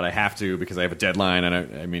anything, but I have to because I have a deadline?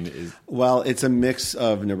 And well, it's a mix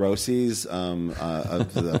of neuroses,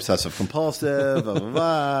 of the obsessive compulsive,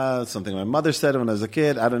 something my mother said when I was a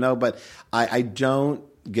kid. I don't know, but I don't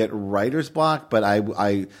get writer's block, but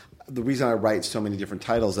the reason I write so many different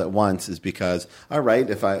titles at once is because I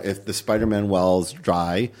write, if the Spider-Man well's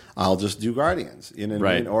dry, I'll just do Guardians, you know what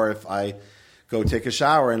I mean? Or if I go take a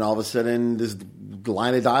shower and all of a sudden this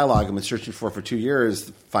line of dialogue I've been searching for 2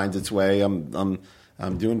 years finds its way, I'm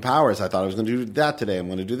doing Powers. I thought I was going to do that today. I'm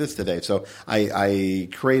going to do this today. So I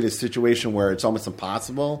create a situation where it's almost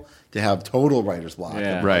impossible to have total writer's block.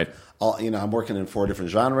 Yeah. Right. I'm working in 4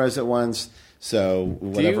 different genres at once. So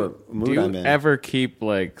whatever mood I'm in. Do you ever keep,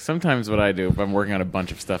 sometimes what I do if I'm working on a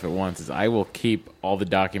bunch of stuff at once is I will keep all the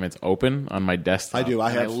documents open on my desktop. I do.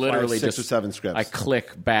 I have literally 6 or 7 scripts. I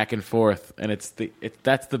click back and forth, and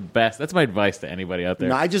that's the best. That's my advice to anybody out there.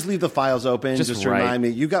 No, I just leave the files open just to write. remind me,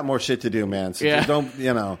 you got more shit to do, man. So just don't,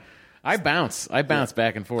 I bounce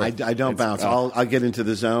back and forth. I don't bounce. I'll get into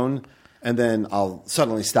the zone, and then I'll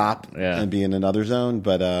suddenly stop and be in another zone.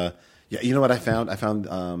 But, you know what I found? I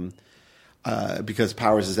found... because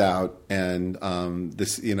Powers is out and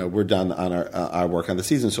this, we're done on our work on the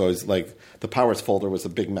season. So I was like, the Powers folder was a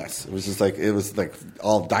big mess. It was like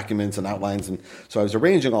all documents and outlines, and so I was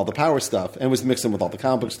arranging all the Powers stuff and was mixing with all the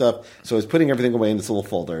comic book stuff. So I was putting everything away in these little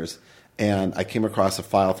folders, and I came across a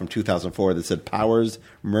file from 2004 that said Powers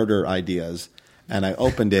Murder Ideas, and I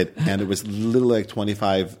opened it, and it was literally like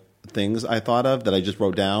 25 things I thought of that I just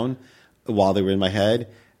wrote down while they were in my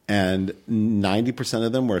head. And 90%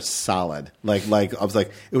 of them were solid. Like I was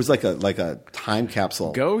like, it was like a time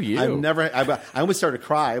capsule. Go you! I almost started to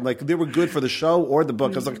cry. I'm like, they were good for the show or the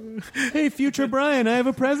book. I was like, hey, future Brian, I have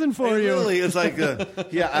a present for you. Really, it's like,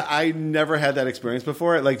 I never had that experience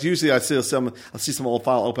before. Like usually, I'll see some old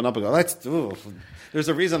file open up and go, there's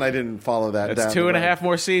a reason I didn't follow that. That's 2.5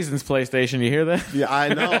 more seasons, PlayStation. You hear that? Yeah, I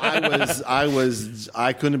know.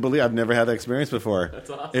 I couldn't believe I've never had that experience before. That's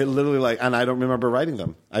awesome. It literally and I don't remember writing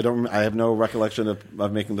them. I have no recollection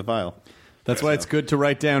of making the file. That's why it's good to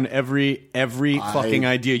write down every fucking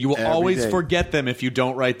idea. You will always forget them if you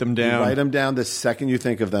don't write them down. You write them down the second you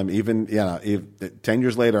think of them. Even 10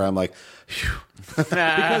 years later, I'm like, phew.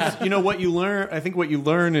 Because what you learn. I think what you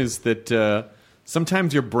learn is that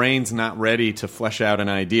sometimes your brain's not ready to flesh out an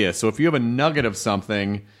idea. So if you have a nugget of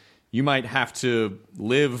something, you might have to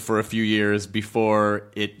live for a few years before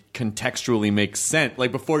it contextually makes sense.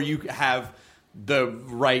 Like before you have the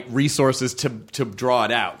right resources to draw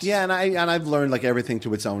it out. Yeah, and I've learned like everything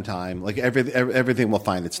to its own time. Like everything will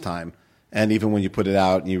find its time. And even when you put it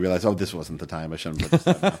out and you realize, oh, this wasn't the time, I shouldn't put this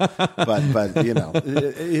out. but you know,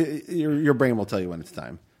 your brain will tell you when it's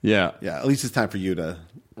time. Yeah. Yeah, at least it's time for you to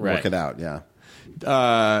work it out. Yeah.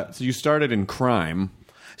 So you started in crime.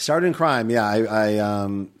 Started in crime. Yeah,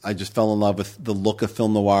 I just fell in love with the look of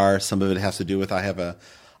film noir. Some of it has to do with I have a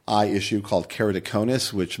eye issue called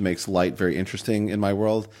keratoconus, which makes light very interesting in my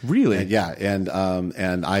world. Really? And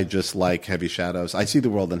I just like heavy shadows. I see the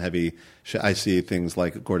world in heavy. I see things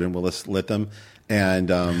like Gordon Willis lit them, and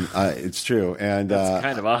it's true. And That's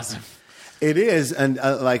kind of awesome. It is, and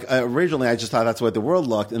originally I just thought that's the way the world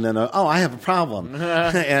looked, and then I have a problem.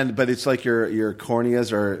 But it's like your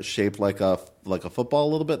corneas are shaped like a football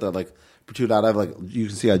a little bit. They're like protrude out. You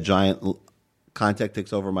can see a giant contact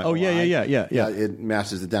takes over my. Oh whole eye. yeah. It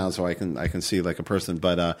mashes it down so I can see like a person,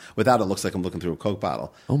 but without it looks like I'm looking through a Coke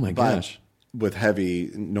bottle. Oh my gosh! With heavy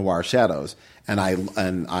noir shadows, but I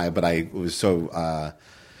was so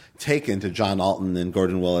taken to John Alton and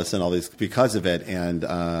Gordon Willis and all these because of it, and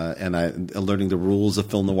learning the rules of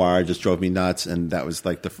film noir just drove me nuts, and that was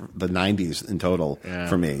like the 90s in total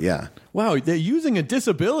for me. Yeah. Wow, they're using a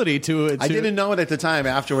disability to. I didn't know it at the time.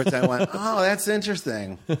 Afterwards, I went, "Oh, that's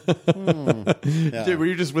interesting." Yeah. Dude, were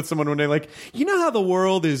you just with someone one day, like, you know how the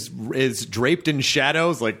world is draped in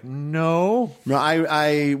shadows? Like, no. No,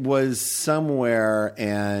 I was somewhere,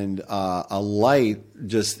 and a light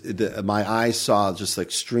my eyes saw just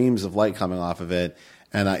like streams of light coming off of it,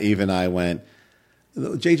 and I went.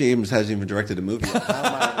 J.J. Abrams hasn't even directed a movie yet.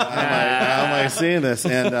 How am I seeing this?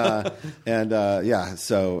 And I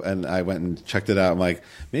went and checked it out. I'm like,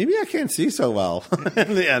 maybe I can't see so well.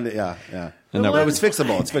 And it was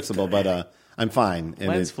fixable. It's fixable, but I'm fine. And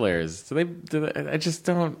Lens flares. I just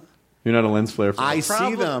don't. You're not a lens flare fan. I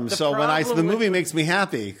see them, so when the movie makes me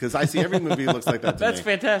happy because I see every movie looks like that to That's me.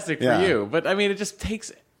 fantastic for you, but I mean, it just takes.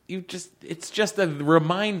 It's just a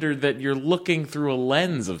reminder that you're looking through a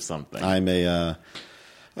lens of something. I'm a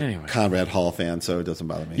anyway. Conrad Hall fan, so it doesn't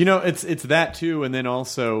bother me. You know, it's that too, and then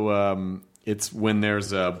also it's when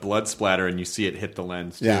there's a blood splatter and you see it hit the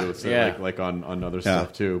lens too. Yeah. So like on other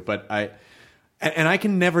stuff too. But I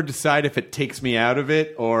can never decide if it takes me out of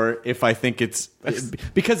it or if I think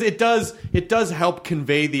because it does help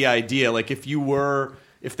convey the idea. Like if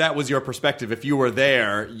that was your perspective, if you were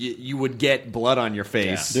there, you would get blood on your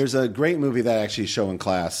face. Yeah. There's a great movie that I actually show in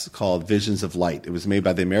class called Visions of Light. It was made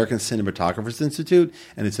by the American Cinematographers Institute,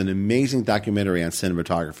 and it's an amazing documentary on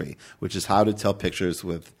cinematography, which is how to tell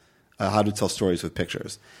stories with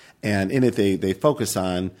pictures. And in it, they focus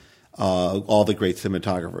on all the great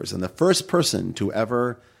cinematographers. And the first person to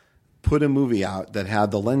ever put a movie out that had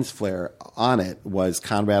the lens flare on it was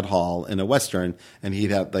Conrad Hall in a Western, and he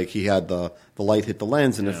had the light hit the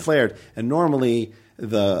lens and it flared. And normally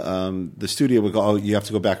the studio would go, "Oh, you have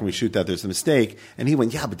to go back and reshoot that. There's a mistake." And he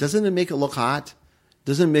went, "Yeah, but doesn't it make it look hot?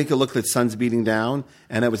 Doesn't it make it look like the sun's beating down?"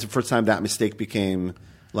 And that was the first time that mistake became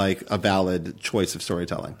like a valid choice of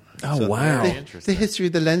storytelling. Oh, wow. The history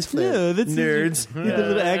of the lens flare. Yeah, that's nerds. A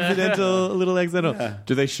little accidental. Yeah.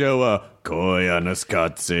 Do they show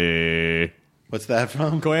Koyaanisqatsi? What's that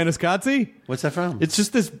from? Koyaanisqatsi? What's that from? It's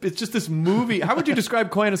just this movie. How would you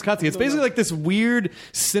describe Koyaanisqatsi? It's basically like this weird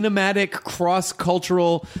cinematic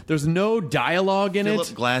cross-cultural. There's no dialogue in Philip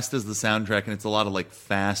it. Glass does the soundtrack, and it's a lot of like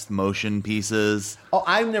fast motion pieces. Oh,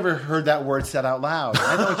 I've never heard that word said out loud.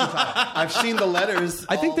 I know what you're talking. I've seen the letters.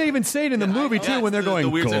 I think they even say it in the movie too when they're going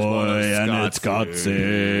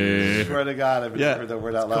Koyaanisqatsi. Swear to God, I've never heard that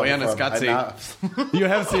word out loud. Koyaanisqatsi. You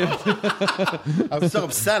have seen it. I was so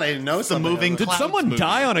upset. I didn't know something. Did someone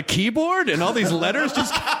die on a keyboard and all these letters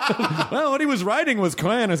just? Well, what he was writing was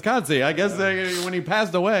Koyaanisqatsi. I guess when he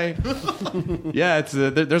passed away. Yeah, it's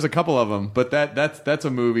there's a couple of them, but that's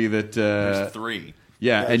a movie that There's three.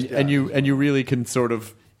 Yeah, and you really can sort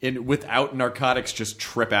of without narcotics just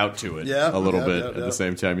trip out to it a little bit at the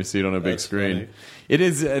same time. You see it on a big screen. Funny. It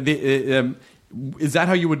is. Is that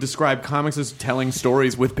how you would describe comics, as telling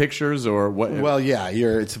stories with pictures, or what? Well, yeah,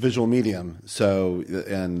 it's a visual medium. So,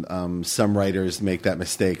 and some writers make that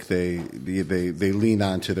mistake. They lean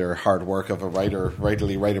onto their hard work of a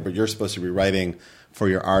writerly writer, but you're supposed to be writing for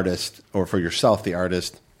your artist or for yourself, the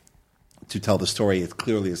artist, to tell the story as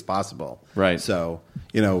clearly as possible. Right. So,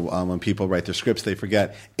 when people write their scripts, they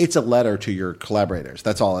forget it's a letter to your collaborators.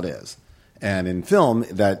 That's all it is. And in film,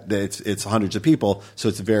 that it's hundreds of people, so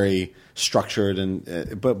it's very structured.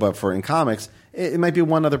 And but for in comics, it might be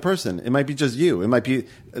one other person. It might be just you. It might be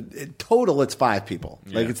total. It's 5 people.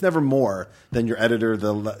 Like it's never more than your editor,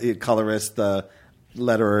 the colorist, the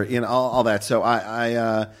letterer, all that. So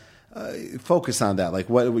I focus on that. Like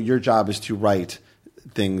what your job is to write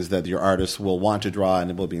things that your artists will want to draw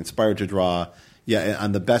and will be inspired to draw. Yeah,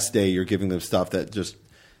 on the best day, you're giving them stuff that just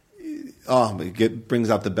brings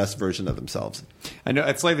out the best version of themselves. I know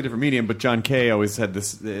it's slightly different medium, but John Kay always had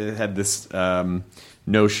this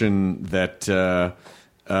notion that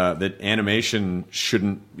that animation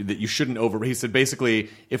you shouldn't over. He said basically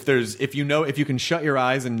if you can shut your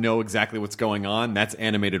eyes and know exactly what's going on, that's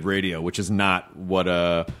animated radio, which is not what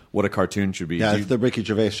a cartoon should be. Yeah, it's the Ricky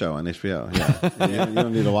Gervais show on HBO. Yeah, you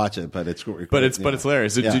don't need to watch it, but it's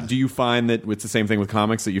hilarious. So yeah. do you find that it's the same thing with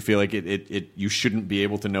comics, that you feel like you shouldn't be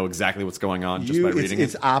able to know exactly what's going on just by reading it?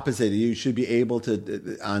 It's opposite. You should be able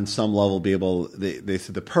to, on some level, be able. They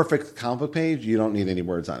said the perfect comic book page. You don't need any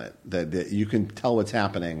words on it. That you can tell what's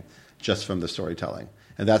happening just from the storytelling.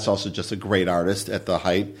 And that's also just a great artist at the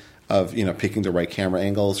height of picking the right camera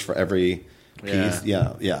angles for every piece.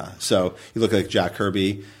 Yeah. So you look at Jack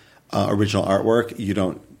Kirby, original artwork. You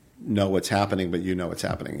don't know what's happening, but you know what's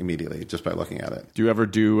happening immediately just by looking at it. Do you ever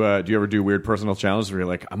do weird personal challenges where you're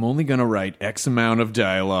like, I'm only going to write X amount of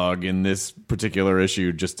dialogue in this particular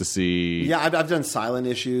issue just to see? Yeah, I've done silent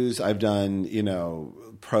issues. I've done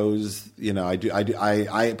prose.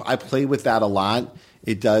 I play with that a lot.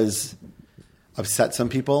 It does upset some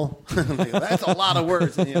people. That's a lot of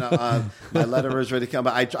words. My letterer is ready to come.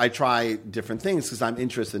 But I try different things because I'm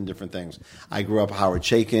interested in different things. I grew up Howard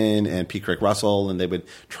Chaykin and P. Craig Russell, and they would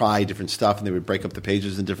try different stuff, and they would break up the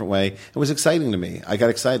pages in a different way. It was exciting to me. I got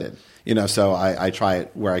excited. So I try it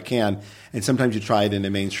where I can. And sometimes you try it in a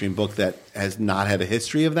mainstream book that has not had a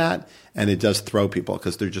history of that, and it does throw people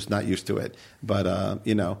because they're just not used to it. But,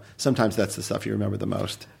 sometimes that's the stuff you remember the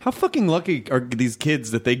most. How fucking lucky are these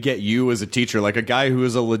kids that they get you as a teacher, like a guy who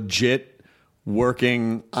is a legit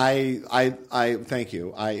working... I thank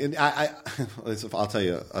you. I'll tell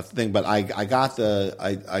you a thing, but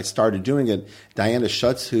I started doing it. Diana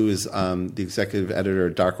Schutz, who is the executive editor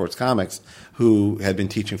of Dark Horse Comics, who had been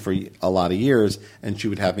teaching for a lot of years, and she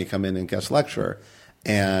would have me come in and guest lecture,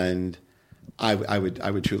 and I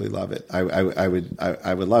would truly love it. I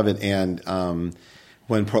would love it. And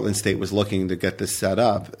when Portland State was looking to get this set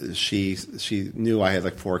up, she knew I had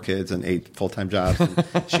like 4 kids and 8 full-time jobs.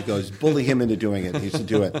 And she goes, bully him into doing it. He used to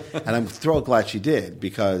do it. And I'm thrilled glad she did,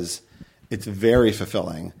 because it's very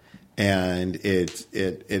fulfilling. And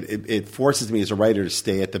it forces me as a writer to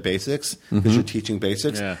stay at the basics, because you're teaching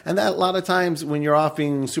basics. Yeah. And that a lot of times when you're off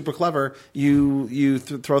being super clever, you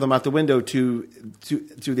throw them out the window to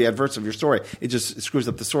the adverse of your story. It just screws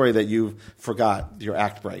up the story that you forgot your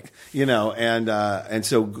act break, And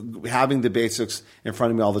so having the basics in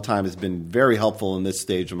front of me all the time has been very helpful in this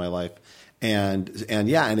stage of my life. And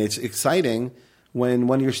it's exciting when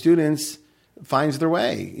one of your students finds their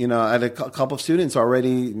way. I had a couple of students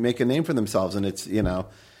already make a name for themselves, and it's,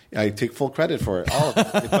 I take full credit for it, all of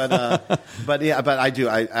it. But I do.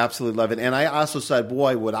 I absolutely love it. And I also said,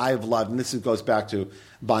 boy, would I have loved, and this goes back to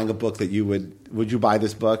buying a book that would you buy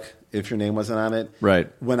this book if your name wasn't on it?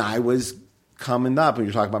 Right. When I was coming up, and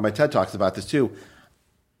you're talking about my TED Talks about this too,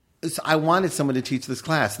 I wanted someone to teach this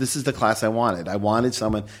class. This is the class I wanted. I wanted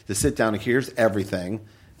someone to sit down and here's everything,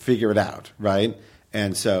 figure it out, right?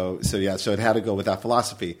 And so it had to go with that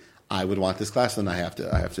philosophy. I would want this class, and I have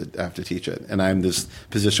to teach it. And I'm in this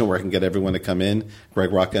position where I can get everyone to come in, Greg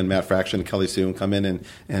Rucka and Matt Fraction and Kelly Sue, and come in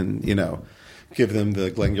and give them the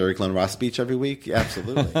Glengarry Glen Ross speech every week. Yeah,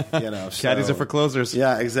 absolutely. Caddies are for closers.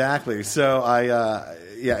 Yeah, exactly. So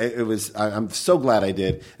it was. I'm so glad I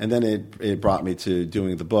did. And then it brought me to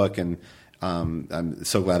doing the book, and I'm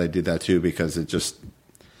so glad I did that too, because it just.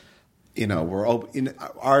 We're open.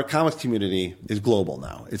 Our comics community is global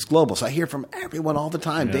now. It's global, so I hear from everyone all the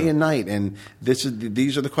time, day and night, and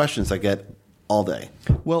these are the questions I get all day.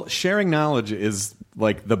 Well, sharing knowledge is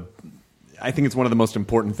like I think it's one of the most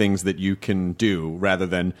important things that you can do, rather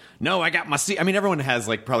than I got my seat. I mean, everyone has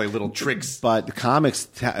like probably little tricks, but comics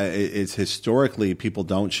is historically people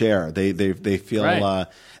don't share. They feel. Right.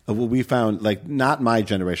 We found not my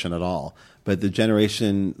generation at all, but the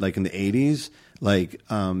generation like in the 80s.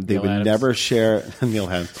 They would never share Neil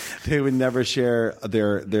Adams. They would never share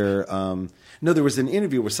their. No, there was an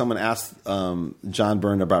interview where someone asked John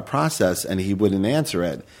Byrne about process, and he wouldn't answer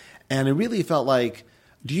it, and it really felt like.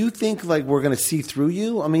 Do you think we're going to see through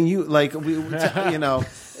you? I mean,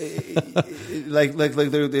 like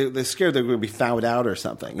they're scared they're going to be found out or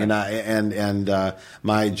something. And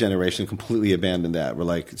my generation completely abandoned that. We're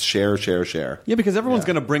like share. Yeah, because everyone's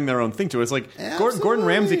going to bring their own thing to it. It's like Gordon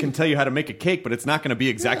Ramsay can tell you how to make a cake, but it's not going to be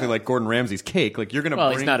exactly like Gordon Ramsay's cake. Like you're going to.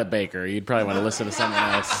 Well, he's not a baker. You'd probably want to listen to someone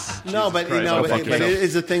else. No, but it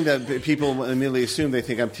is a thing that people immediately assume. They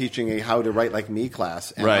think I'm teaching a how to write like me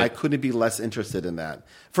class, and I couldn't be less interested in that.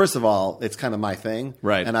 First of all, it's kind of my thing,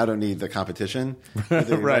 right? And I don't need the competition,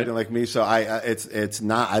 right? Like me, so it's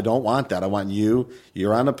not. I don't want that. I want you.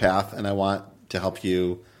 You're on a path, and I want to help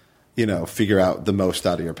you. Figure out the most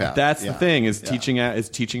out of your path. That's the thing is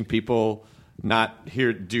teaching people not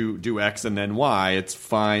here do X and then Y. It's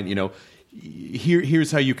fine.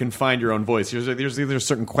 Here's how you can find your own voice. There's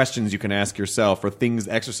certain questions you can ask yourself or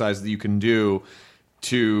exercises that you can do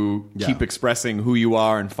to keep expressing who you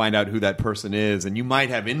are and find out who that person is. And you might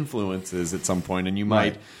have influences at some point, and you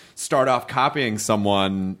might start off copying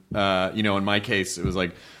someone. In my case, it was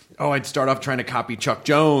like, I'd start off trying to copy Chuck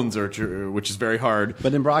Jones, which is very hard.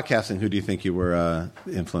 But in broadcasting, who do you think you were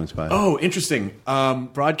influenced by? Oh, interesting.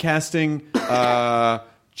 Broadcasting,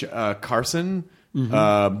 Carson,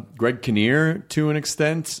 Greg Kinnear to an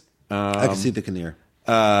extent. I can see the Kinnear.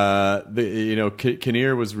 Kinnear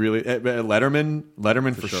was really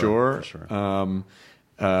Letterman for sure.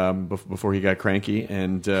 Before he got cranky,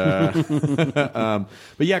 and but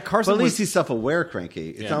yeah, Carson. But at least he's self-aware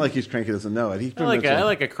cranky. It's not like he's cranky doesn't know it. I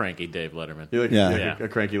like a cranky Dave Letterman. You like a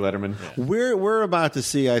cranky Letterman. Yeah. We're about to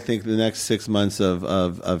see, I think, the next 6 months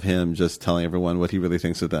of him just telling everyone what he really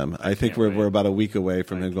thinks of them. I think we're about a week away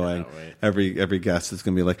from him going. Every guest is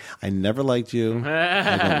going to be like, "I never liked you.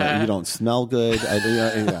 You don't smell good." Like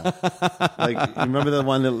you remember the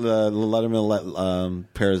one that Letterman let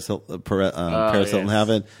Paris Hilton have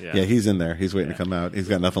it? Yeah, he's in there. He's waiting to come out. He's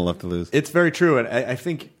got nothing left to lose. It's very true, and I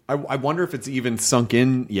think I wonder if it's even sunk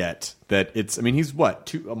in yet that it's. I mean, he's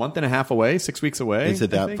a month and a half away, 6 weeks away. Is it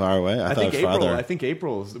that far away? I thought it was April. farther. I think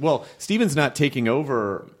April. Well, Steven's not taking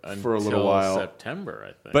over for a little while. September,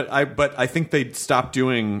 I think. But I think they stopped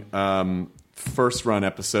doing first run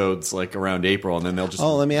episodes like around April, and then they'll just.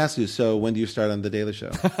 Oh, let me ask you. So when do you start on the Daily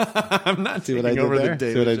Show? I'm not taking what I over did there? the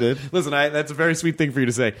Daily See what Show. I did? Listen, that's a very sweet thing for you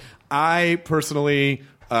to say. I personally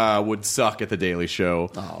would suck at the Daily Show.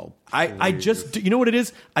 Oh, I just, you know what it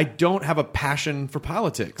is? I don't have a passion for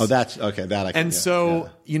politics. Oh, that's okay. That I can. And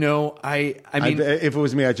so, I mean, if it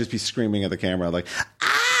was me, I'd just be screaming at the camera like,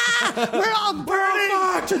 we're all burning.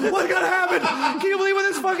 What's gonna happen? Can you believe what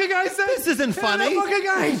this fucking guy said? This isn't funny. Fucking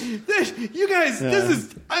guy. You guys, this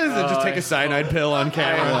is just take a cyanide pill on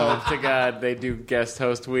camera. I hope to God they do guest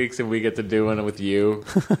host weeks and we get to do one with you.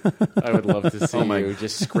 I would love to see you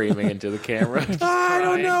just screaming into the camera. I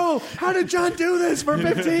don't know. How did John do this for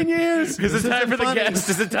 15 years? Is it time for the guest?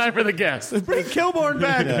 Is it time for the guest? Bring Kilborn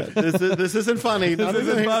back. This isn't funny. This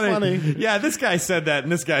isn't funny. Yeah, this guy said that,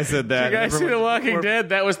 and this guy said that. You guys see The Walking Dead?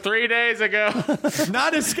 That was 3 days ago.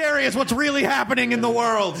 Not as scary as what's really happening in the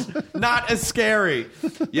world. Not as scary.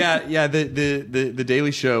 Yeah. The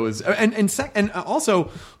Daily Show is, and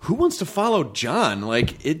also, who wants to follow John?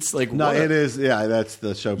 Like it's like no, it is. Yeah, that's the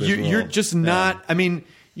showbiz. You're just not. I mean,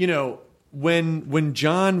 when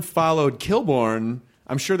John followed Kilborn,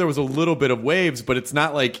 I'm sure there was a little bit of waves, but it's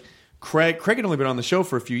not like Craig had only been on the show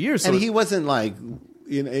for a few years, so and he wasn't like.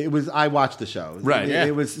 It was. I watched the show. Right.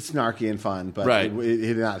 It was snarky and fun, but it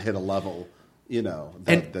did not hit a level,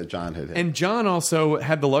 that John had hit. And John also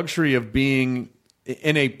had the luxury of being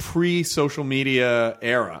in a pre-social media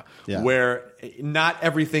era where not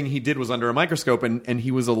everything he did was under a microscope, and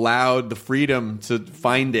he was allowed the freedom to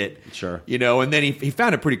find it. Sure. And then he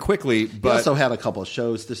found it pretty quickly. But he also had a couple of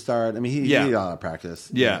shows to start. I mean, he had a lot of practice.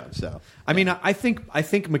 Yeah. So I mean, I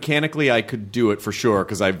think mechanically I could do it for sure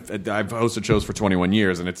because I've hosted shows for 21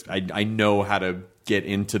 years, and I know how to get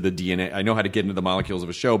into the DNA. I know how to get into the molecules of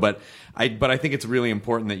a show, but I think it's really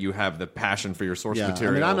important that you have the passion for your source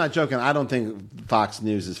material. I mean, I'm not joking. I don't think Fox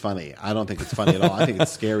News is funny. I don't think it's funny at all. I think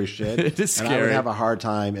it's scary shit. It is scary. And I would have a hard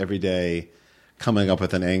time every day coming up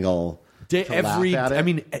with an angle. I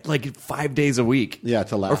mean, like 5 days a week. Yeah,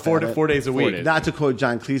 to laugh or at it. 4 days a week. Not to quote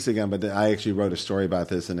John Cleese again, but I actually wrote a story about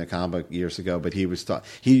this in a comic book years ago. But he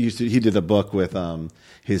did a book with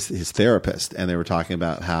his therapist, and they were talking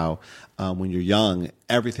about how when you're young,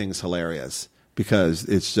 everything's hilarious. Because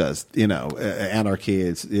it's just, anarchy,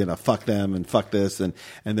 it's, fuck them and fuck this. And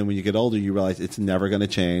then when you get older, you realize it's never going to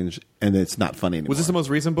change and it's not funny anymore. Was this the most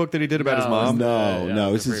recent book that he did about his mom?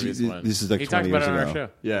 No. This is like he 20 talked years about it ago. on our show.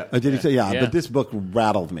 Yeah. Did he say? Yeah, but this book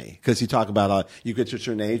rattled me because you talk about you get to a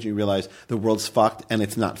certain age and you realize the world's fucked and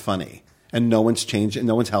it's not funny. and no one's changing,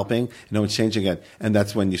 no one's helping, no one's changing it, and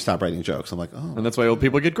that's when you stop writing jokes. I'm like, oh, And that's why old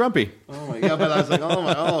people get grumpy. oh my god! But I was like,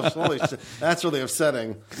 holy shit, that's really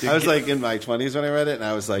upsetting. I was like in my 20s when I read it, and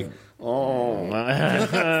I was like, oh,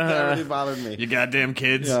 that really bothered me. You goddamn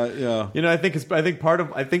kids. Yeah. You know, I think part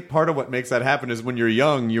of what makes that happen is when you're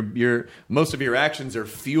young, you're most of your actions are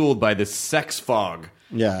fueled by this sex fog.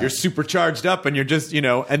 Yeah. You're super charged up, and you're just, and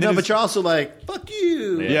then No, but you're also like, fuck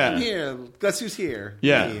you. Yeah. I'm here. Guess who's here?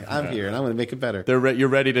 Yeah. Me. I'm here, and I'm going to make it better. you're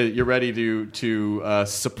ready to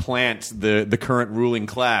supplant the current ruling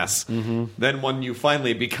class. Mm-hmm. Then when you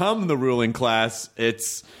finally become the ruling class,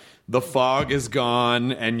 the fog is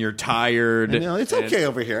gone and you're tired. It's okay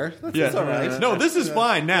over here. That's all right. No, this is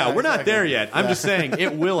fine now. Yeah, We're not exactly. there yet. I'm just saying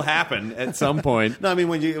it will happen at some point. No, I mean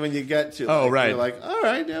when you get to right. you're like, all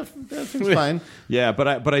right, yeah, everything's fine. Yeah,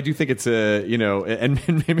 but I do think it's and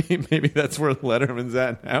maybe that's where Letterman's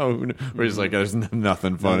at now. Where he's like, there's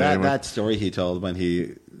nothing funny. That story he told when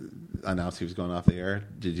he announced he was going off the air.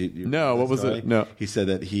 Did you? No, what was it? No. He said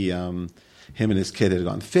that him and his kid had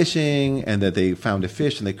gone fishing and that they found a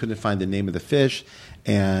fish and they couldn't find the name of the fish,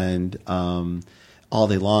 and all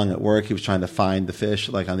day long at work he was trying to find the fish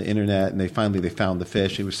like on the internet, and they found the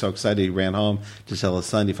fish. He was so excited he ran home to tell his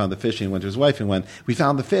son he found the fish, and he went to his wife and went, we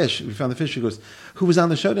found the fish. She goes, who was on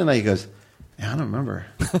the show tonight? He goes, I don't remember.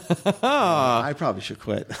 I probably should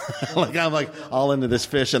quit. I'm like all into this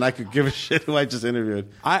fish, and I could give a shit who I just interviewed.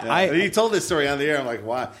 He told this story on the air. I'm like,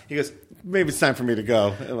 why? He goes, maybe it's time for me to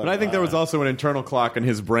go. But I think there was also an internal clock in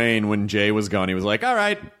his brain when Jay was gone. He was like, all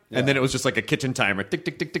right. And then it was just like a kitchen timer. Tick,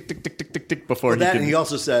 tick, tick, tick, tick, tick, tick, tick, tick, before he could... And he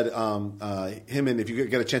also said, him and, if you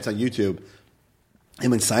get a chance on YouTube,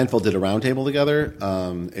 him and Seinfeld did a roundtable together.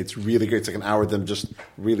 It's really great. It's like an hour of them just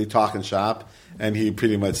really talking shop. And he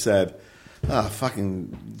pretty much said...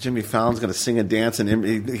 fucking Jimmy Fallon's going to sing and dance,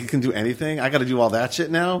 and he can do anything. I got to do all that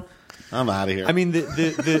shit now. I'm out of here. I mean, the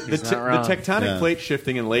tectonic plate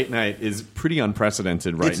shifting in late night is pretty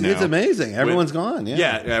unprecedented now. It's amazing. Everyone's gone.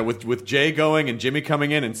 With Jay going and Jimmy coming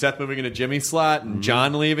in and Seth moving into Jimmy's slot and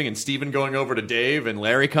John leaving and Steven going over to Dave and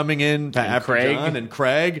Larry coming in after Craig. John and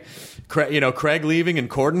Craig leaving and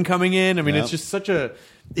Corden coming in. I mean, it's just such a...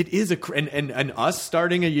 It is and us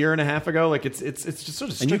starting a year and a half ago, like it's just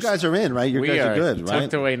sort of. And you guys are in, right? You guys are good, right?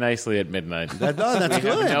 Tucked away nicely at midnight. That's good. We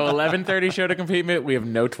have no 11:30 show to compete with. We have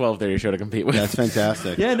no 12:30 show to compete with. That's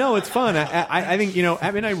fantastic. Yeah, no, it's fun. I think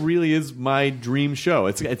Midnight really is my dream show.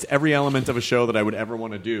 It's every element of a show that I would ever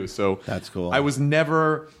want to do. So that's cool. I was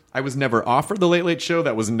never offered the Late Late Show.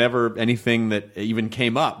 That was never anything that even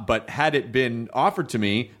came up. But had it been offered to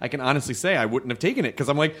me, I can honestly say I wouldn't have taken it because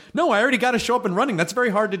I'm like, no, I already got to show up and running. That's very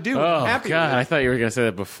hard to do. Oh, I'm happy God. with it. I thought you were going to say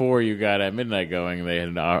that before you got at Midnight going. They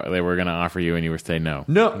were going to offer you and you were saying no.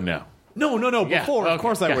 No. Yeah, Before, of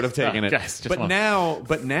course, I would have taken it. But now,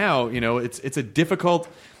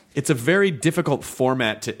 it's a very difficult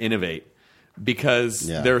format to innovate. Because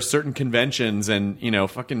there are certain conventions, and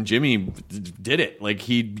fucking Jimmy did it. Like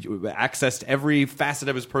he accessed every facet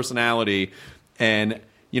of his personality, and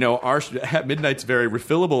our Midnight's very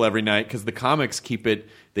refillable every night because the comics keep it.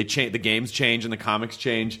 They change, the games change, and the comics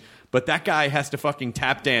change. But that guy has to fucking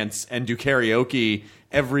tap dance and do karaoke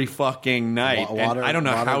every fucking night. And I don't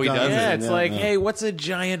know how he does it. Yeah, it's hey, what's a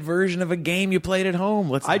giant version of a game you played at home?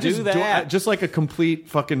 Let's do that. Just like a complete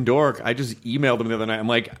fucking dork, I just emailed him the other night. I'm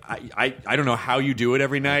like, I don't know how you do it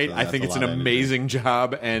every night. I think it's an amazing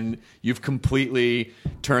job, and you've completely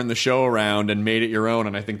turned the show around and made it your own,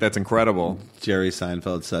 and I think that's incredible. Jerry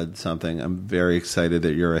Seinfeld said something. I'm very excited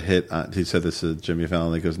that you're a hit. He said this to Jimmy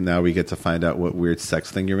Fallon. He goes, now we get to find out what weird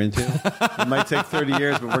sex thing you're into. It might take 30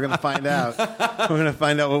 years, but we're going to find out. We're going to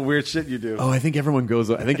find out what weird shit you do. Oh, I think everyone goes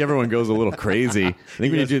a little crazy. I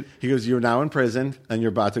think he goes, you're now in prison and you're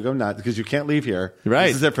about to go nuts because you can't leave here. Right.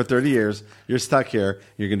 This is it for 30 years. You're stuck here.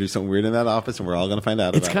 You're going to do something weird in that office, and we're all going to find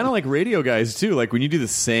out. It's kind of like radio guys too. Like when you do the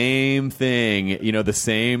same thing,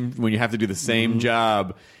 when you have to do the same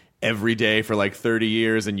job every day for like 30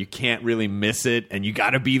 years and you can't really miss it and you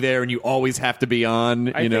got to be there and you always have to be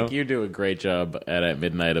on. I think you do a great job at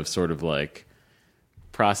Midnight of sort of like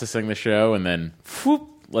processing the show and then whoop,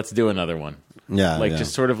 let's do another one. Yeah.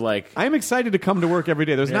 Just sort of like. I'm excited to come to work every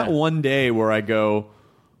day. There's not one day where I go,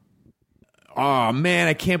 oh man,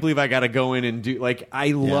 I can't believe I got to go in and do I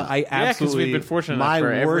absolutely. Because we've been fortunate enough my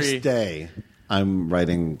for worst day. I'm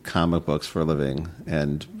writing comic books for a living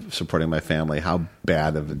and supporting my family. How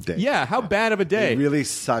bad of a day? Yeah, how bad of a day? It really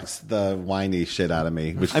sucks the whiny shit out of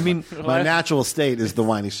me. Which my Well, natural state is the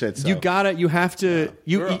whiny shit. So. You have to.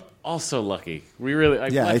 We're also lucky. We really. I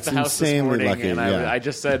left it's the house this insanely morning, lucky. and I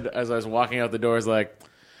just said as I was walking out the door, I was like,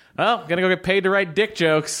 Oh, gonna go get paid to write dick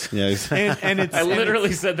jokes. Yeah, exactly. and it's I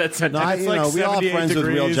literally said that sentence. No, it's like we all have 78 friends with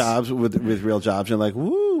real degrees. jobs, with real jobs. You're like,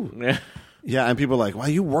 woo. Yeah. Yeah, and people are like, wow,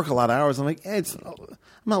 you work a lot of hours. I'm like, hey, I'm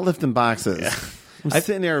not lifting boxes. I'm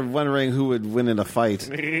sitting there wondering who would win in a fight.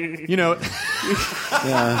 You know,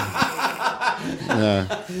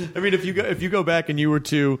 I mean, if you go back and you were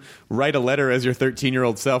to write a letter as your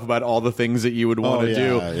 13-year-old self about all the things that you would want to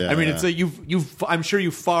do, I mean, it's you've I'm sure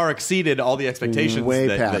you far exceeded all the expectations way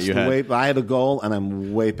that past. you had. I had a goal, and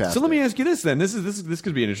I'm way past. So let me it. ask you this then. This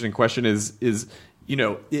could be an interesting question. Is you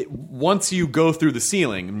know, once you go through the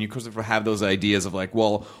ceiling, and you sort of have those ideas of like,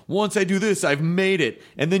 well, once I do this, I've made it,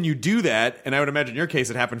 and then you do that, and I would imagine in your case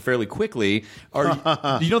it happened fairly quickly.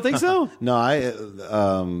 You don't think so? No,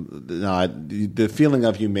 the feeling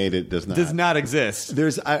of you made it does not exist.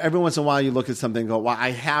 There's every once in a while you look at something and go, well,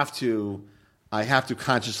 I have to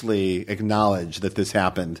consciously acknowledge that this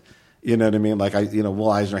happened. You know what I mean? Like Will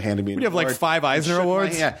Eisner handed me an We have award. like 5 Eisner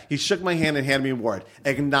Awards. Yeah, he shook my hand and handed me an award.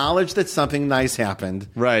 Acknowledge that something nice happened.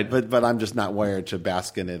 Right. But I'm just not wired to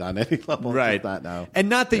bask in it on any level. Right. Just not now. And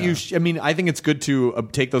not that I mean, I think it's good to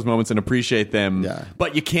take those moments and appreciate them. Yeah.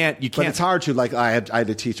 But you can't. But it's hard to, like, I had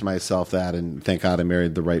to teach myself that, and thank God I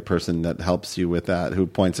married the right person that helps you with that, who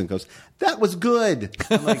points and goes, that was good.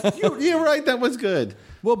 I'm like, you're right, that was good.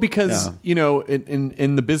 Well, because you know,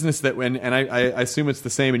 in the business that and I assume it's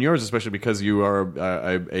the same in yours, especially because you are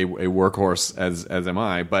a workhorse as am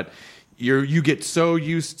I. But you get so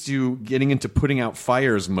used to getting into putting out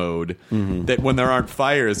fires mode that when there aren't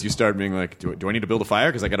fires, you start being like, do I need to build a fire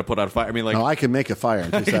because I got to put out a fire? I mean, like, No, I can make a fire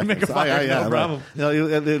in 2 seconds. make a fire, no problem.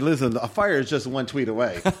 Listen, a fire is just one tweet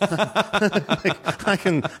away.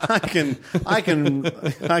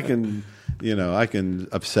 I can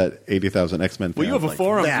upset 80,000 X-Men fans. well, you have a like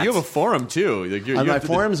forum. that. You have a forum too. Like, you My have to-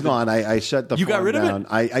 forum's gone. I shut the You got forum rid of it? down.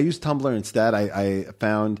 I used Tumblr instead. I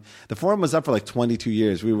found the forum was up for like 22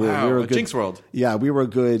 years. We were Wow, good. Jinx World. Yeah, we were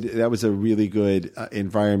good. That was a really good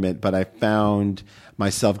environment. But I found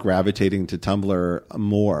myself gravitating to Tumblr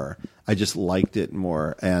more. I just liked it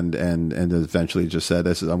more, and eventually just said,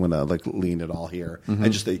 I'm going to like lean it all here. Mm-hmm.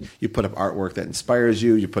 And just you put up artwork that inspires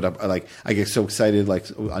you. You put up like I get so excited, like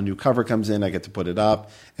a new cover comes in, I get to put it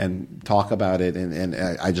up and talk about it, and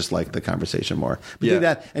I just like the conversation more. But Yeah.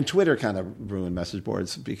 that and Twitter kind of ruined message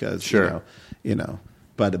boards because Sure. you know.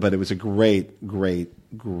 But it was a great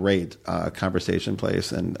conversation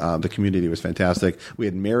place, and the community was fantastic. We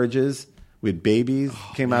had marriages. We had babies,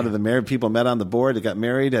 came out of the marriage. People met on the board, they got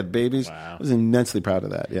married, had babies. Wow. I was immensely proud of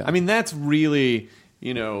that. Yeah, I mean, that's really,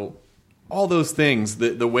 you know, all those things.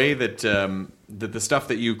 The way that that the stuff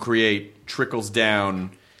that you create trickles down,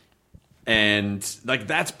 and like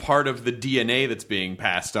that's part of the DNA that's being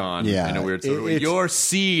passed on. Yeah. in a weird sort of way. Your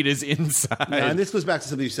seed is inside. No, and this goes back to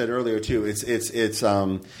something you said earlier too. It's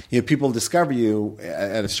people discover you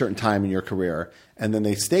at a certain time in your career, and then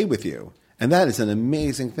they stay with you. And that is an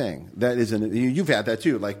amazing thing. You've had that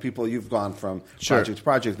too. Like people, you've gone from project to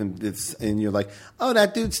project, and you're like, oh,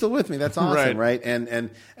 that dude's still with me. That's awesome, right? And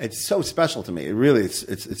it's so special to me. It really,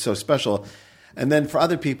 it's so special. And then for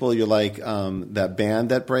other people, you're like that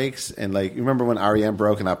band that breaks, and like you remember when REM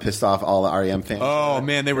broke, and how pissed off all the REM fans. Oh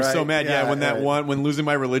man, they were so mad. Yeah, when Losing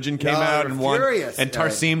My Religion came out and won, furious. and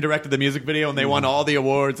Tarsim directed the music video, and they won all the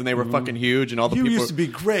awards, and they were fucking huge, and all the You people used to be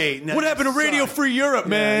great. Now What you happened to Radio suck. Free Europe,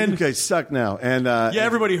 man? You guys suck now. And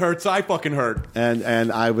Everybody hurts. I fucking hurt.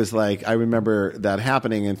 And I was like, I remember that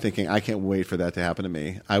happening and thinking, I can't wait for that to happen to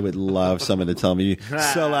me. I would love someone to tell me,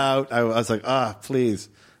 sell out. I was like, please.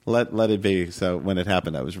 Let it be. So when it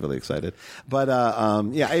happened, I was really excited. But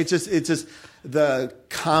it's just the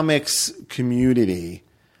comics community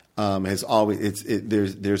has always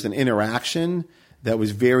there's an interaction that was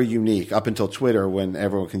very unique up until Twitter, when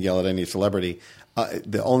everyone can yell at any celebrity.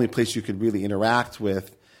 The only place you could really interact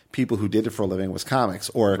with people who did it for a living was comics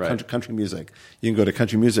or country music. You can go to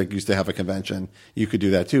country music. Used to have a convention. You could do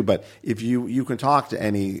that too. But if you can talk to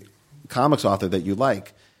any comics author that you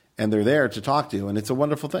like, and they're there to talk to, and it's a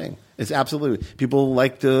wonderful thing. It's absolutely, people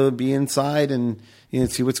like to be inside and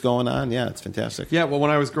see what's going on. Yeah, it's fantastic. Yeah, well,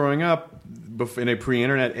 when I was growing up in a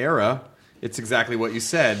pre-internet era, it's exactly what you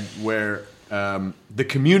said, where the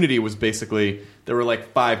community was basically, there were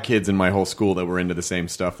like 5 kids in my whole school that were into the same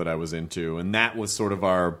stuff that I was into, and that was sort of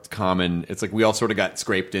our common, it's like we all sort of got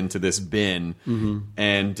scraped into this bin,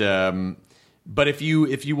 and but if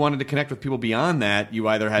you wanted to connect with people beyond that, you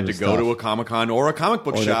either had to go to a Comic-Con or a comic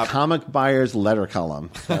book shop. The comic buyer's letter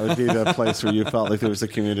column. That would be the place where you felt like there was a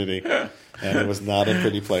community, and it was not a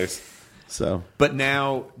pretty place. So, but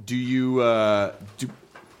now, do you is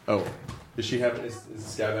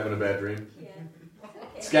Scab having a bad dream?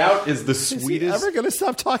 Scout is the Is he sweetest. ever going to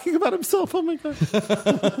stop talking about himself? Oh my god!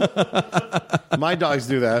 My dogs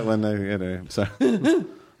do that when they. So.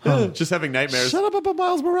 Just having nightmares. Shut up about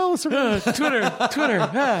Miles Morales. Twitter.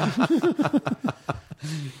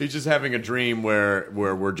 He's just having a dream where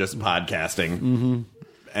we're just podcasting,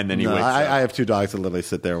 and then he No, wakes up. I have two dogs that literally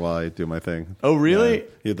sit there while I do my thing. Oh, really? Yeah.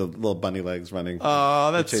 You have the little bunny legs running.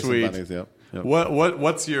 Oh, that's Chasing sweet. bunnies, yep.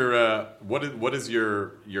 What's your what is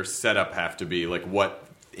your setup have to be like? What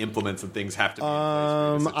implements and things have to be? In place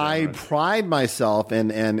for you to sit down I and run? pride myself,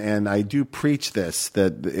 and I do preach this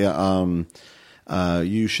that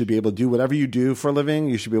you should be able to do whatever you do for a living.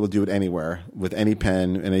 You should be able to do it anywhere with any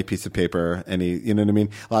pen, any piece of paper, you know what I mean?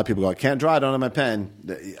 A lot of people go, I can't draw, I don't have my pen.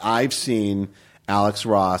 I've seen Alex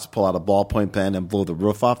Ross pull out a ballpoint pen and blow the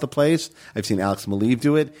roof off the place. I've seen Alex Maleev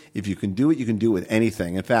do it. If you can do it, you can do it with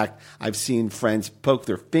anything. In fact, I've seen friends poke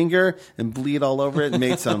their finger and bleed all over it and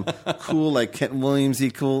made some cool, like Kent Williams-y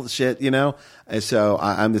cool shit, you know? And so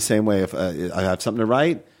I'm the same way. If I have something to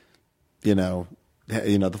write, the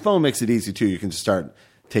phone makes it easy too. You can just start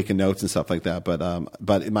taking notes and stuff like that.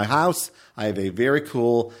 But in my house, I have a very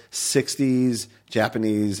cool 60s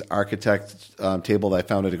Japanese architect table that I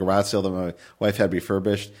found at a garage sale that my wife had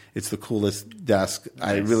refurbished. It's the coolest desk. Nice.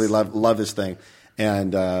 I really love this thing.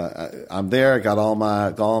 And I'm there. I got all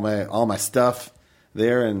my stuff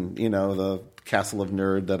there, and the Castle of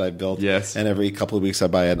Nerd that I built. Yes. And every couple of weeks I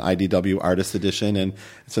buy an IDW Artist Edition, and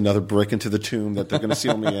it's another brick into the tomb that they're going to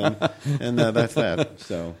seal me in. And that's that.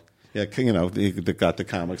 So, yeah, they got the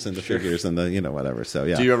comics and the figures and the, whatever. So,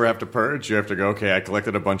 yeah. Do you ever have to purge? You have to go, okay, I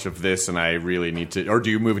collected a bunch of this and I really need to, or do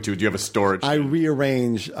you move it to, do you have a storage? I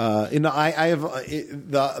rearrange. I have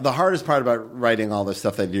the hardest part about writing all this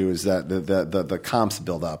stuff I do is that the comps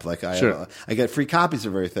build up. Like I get free copies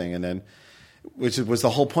of everything, and then, which was the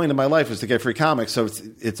whole point of my life, was to get free comics. So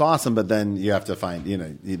it's awesome, but then you have to find, you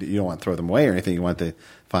don't want to throw them away or anything. You want to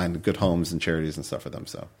find good homes and charities and stuff for them.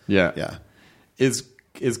 So yeah.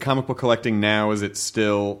 Is comic book collecting now? Is it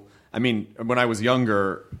still? I mean, when I was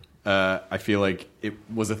younger, I feel like it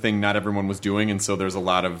was a thing not everyone was doing, and so there are a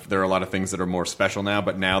lot of things that are more special now.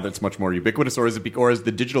 But now that's much more ubiquitous. Or is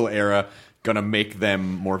the digital era going to make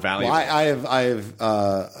them more valuable? Well, I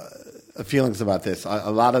have feelings about this.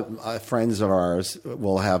 A lot of friends of ours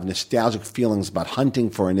will have nostalgic feelings about hunting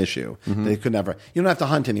for an issue. Mm-hmm. They could never. You don't have to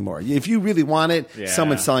hunt anymore. If you really want it,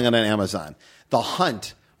 someone's selling it on Amazon. The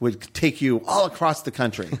hunt would take you all across the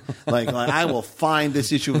country. like I will find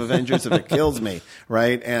this issue of Avengers if it kills me,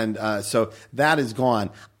 right? And so that is gone.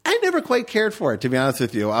 I never quite cared for it, to be honest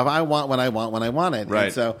with you. I want what I want when I want it. Right.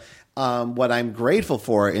 And so what I'm grateful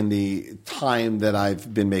for in the time that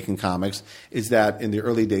I've been making comics is that in the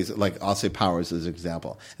early days, like I'll say Powers as an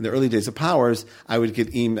example. In the early days of Powers, I would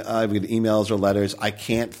get emails or letters. I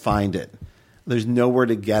can't find it. There's nowhere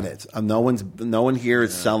to get it. No one here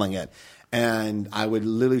is selling it. And I would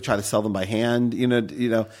literally try to sell them by hand,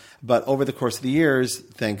 But over the course of the years,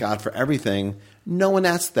 thank God for everything, no one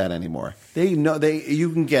asks that anymore. They know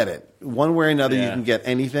you can get it one way or another. You can get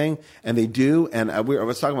anything, and they do. And I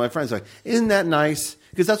was talking to my friends, like, isn't that nice?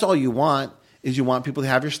 Because that's all you want. Is you want people to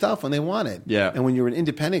have your stuff when they want it. Yeah. And when you were an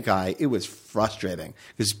independent guy, it was frustrating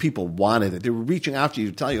because people wanted it. They were reaching out to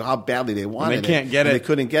you to tell you how badly they wanted it. And they can't get it. They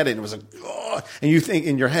couldn't get it. And it was like, oh. And you think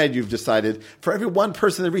in your head, you've decided for every one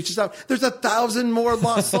person that reaches out, there's 1,000 more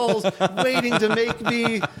lost souls waiting to make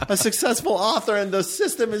me a successful author, and the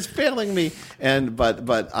system is failing me.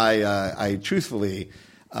 But I truthfully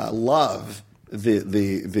love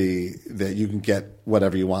that you can get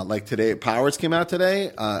whatever you want. Like today, Powers came out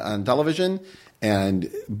today on television, and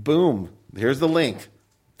boom, here's the link.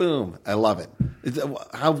 Boom, I love it.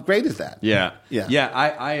 How great is that? Yeah.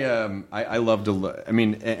 I love to. I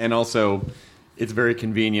mean, and also, it's very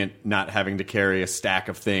convenient not having to carry a stack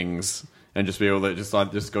of things and just be able to just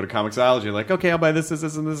go to Comixology. Like, okay, I'll buy this,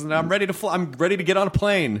 and I'm ready to fly. I'm ready to get on a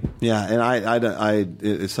plane. Yeah,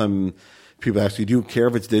 and some people ask you, do you care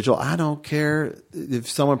if it's digital? I don't care if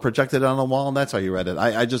someone projected it on the wall and that's how you read it.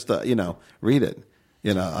 I just read it.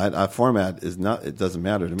 A format is not. It doesn't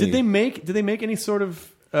matter to me. Did they make any sort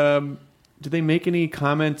of? Did they make any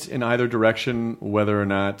comment in either direction whether or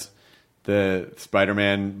not the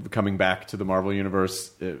Spider-Man coming back to the Marvel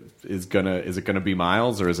universe is it gonna be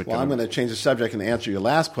Miles, or is it? Well, I'm going to change the subject and answer your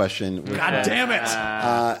last question. God damn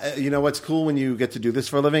it! You know what's cool when you get to do this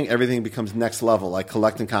for a living? Everything becomes next level. Like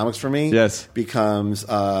collecting comics for me, becomes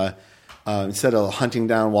instead of hunting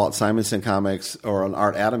down Walt Simonson comics or an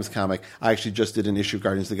Art Adams comic, I actually just did an issue of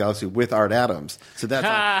Guardians of the Galaxy with Art Adams. So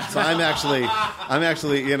that's so I'm actually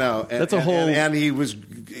that's a whole and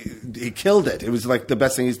he killed it. It was like the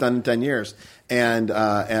best thing he's done in 10 years. And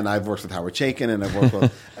I've worked with Howard Chaykin, and I've worked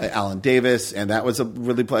with Alan Davis, and that was a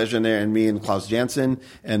really pleasure in there. And me and Klaus Janson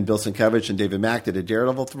and Bill Sienkiewicz and David Mack did a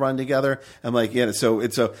Daredevil run together. I'm like, yeah. So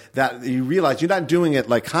that you realize you're not doing it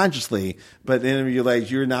like consciously, but then you realize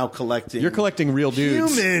you're now collecting. You're collecting real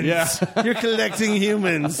dudes. Humans. Yeah. You're collecting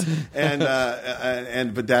humans,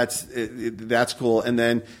 but that's cool. And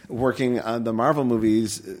then working on the Marvel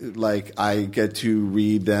movies, like I get to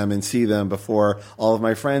read them and see them before all of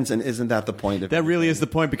my friends, and isn't that the point? That really is the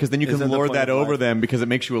point, because then you can Isn't the lord point that of over life? them, because it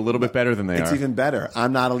makes you a little bit better than they It's are. even better.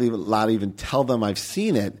 I'm not allowed to even tell them I've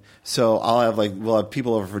seen it. So we'll have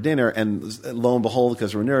people over for dinner, and lo and behold,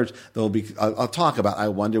 because we're nerds, I'll talk about, I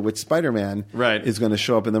wonder which Spider-Man Right. is going to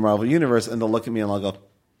show up in the Marvel Universe, and they'll look at me and I'll go,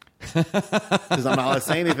 because I'm not allowed to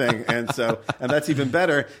say anything. And that's even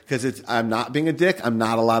better, because I'm not being a dick. I'm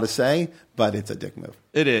not allowed to say, but it's a dick move.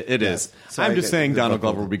 It is. So I'm I just get- saying it's Donald both of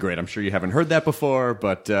Glover them. would be great. I'm sure you haven't heard that before,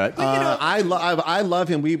 but I love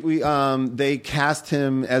him. They cast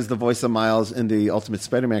him as the voice of Miles in the Ultimate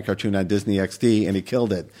Spider-Man cartoon on Disney XD, and he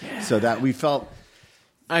killed it. So that we felt.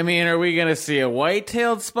 I mean, are we going to see a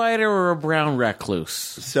white-tailed spider or a brown recluse?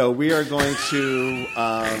 So we are going to.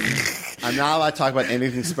 I'm not allowed to talk about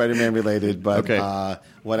anything Spider-Man related, but Okay.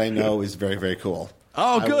 what I know is very, very cool.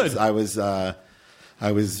 Oh, good. I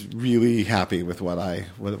was really happy with what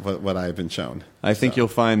I've been shown. I think you'll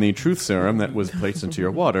find the truth serum that was placed into your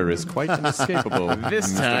water is quite inescapable.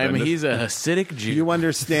 This Mr. time, Bendis. he's a Hasidic Jew. You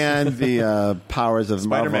understand the powers of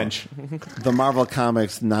Marvel, Spider-Mensch. the Marvel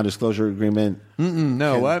Comics non-disclosure agreement.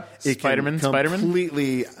 No, what? It can Spider-Man?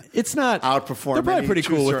 completely It's not outperform. They're probably any pretty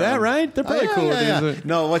true cool with that, serum. right? They're probably cool with these.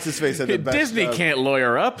 No, what's his face? Said the best, Disney can't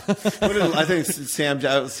lawyer up. I think Sam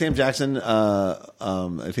Jackson. I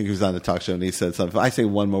think he was on the talk show and he said something. If I say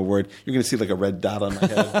one more word, you're going to see like a red dot on my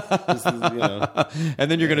head. This is, And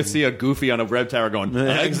then you're going to see a Goofy on a red tower going,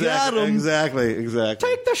 I got him. Exactly.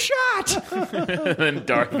 Take the shot. And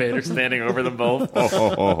Darth Vader standing over them both.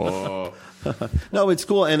 No, it's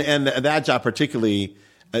cool, and that job particularly,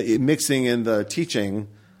 mixing in the teaching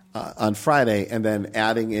on Friday, and then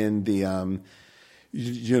adding in the,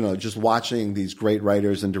 just watching these great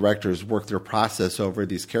writers and directors work their process over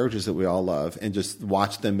these characters that we all love, and just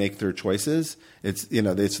watch them make their choices. It's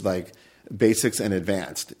like basics and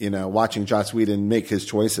advanced. Watching Joss Whedon make his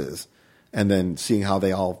choices, and then seeing how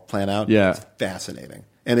they all plan out. Yeah. It's fascinating,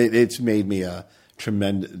 and it's made me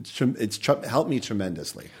helped me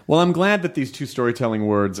tremendously. Well, I'm glad that these two storytelling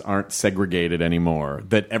words aren't segregated anymore.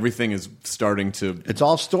 That everything is starting to. It's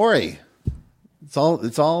all story. It's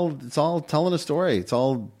all telling a story. It's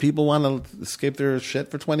all people want to escape their shit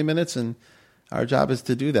for 20 minutes, and our job is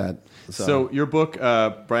to do that. So your book,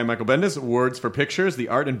 Brian Michael Bendis, Words for Pictures: The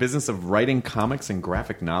Art and Business of Writing Comics and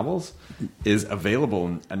Graphic Novels, is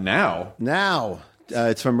available now.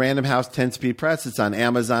 It's from Random House 10-Speed Press. It's on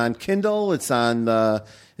Amazon Kindle. It's in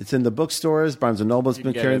the bookstores. Barnes and Noble's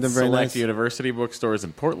been carrying them very Select nice. university bookstores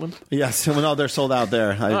in Portland. Yes, well, no, they're sold out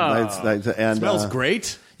there. And Smells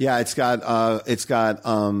great. Yeah, it's got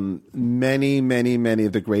many, many, many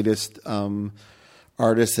of the greatest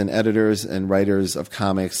artists and editors and writers of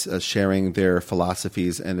comics sharing their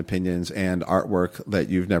philosophies and opinions and artwork that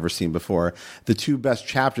you've never seen before. The two best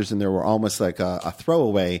chapters in there were almost like a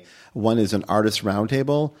throwaway. One is an artist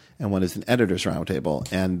roundtable and one is an editor's roundtable.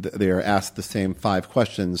 And they are asked the same 5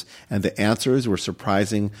 questions, and the answers were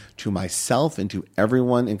surprising to myself and to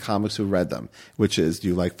everyone in comics who read them, which is, do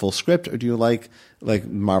you like full script or do you like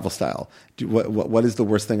Marvel style? What is the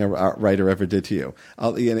worst thing a writer ever did to you?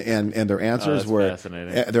 And their answers that's were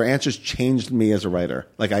fascinating. their answers changed me as a writer.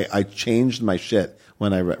 Like I changed my shit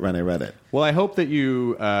when I read it. Well, I hope that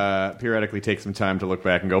you periodically take some time to look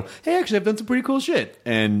back and go, "Hey, actually, I've done some pretty cool shit."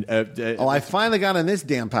 And I finally got on this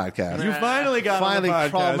damn podcast. you finally got on the podcast.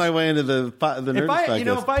 crawled my way into the Nerdist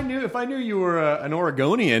podcast. If I knew you were an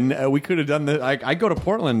Oregonian, we could have done the. I go to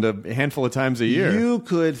Portland a handful of times a year. You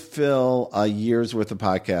could fill a year's worth of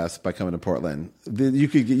podcasts by coming to Portland. You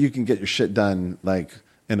can get your shit done like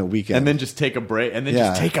in a weekend, and then just take a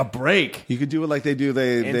break. You could do it like they do.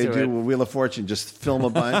 They Into do it. Wheel of Fortune. Just film a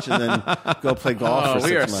bunch and then go play golf. Oh, for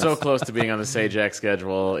we 6 are months. so close to being on the Sajak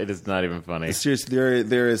schedule. It is not even funny. Seriously,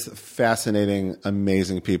 there is fascinating,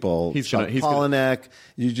 amazing people. He's Chuck gonna- he's gonna- Palahniuk.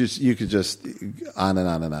 You could just on and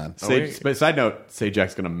on and on. But side note,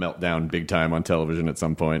 Sajak's going to melt down big time on television at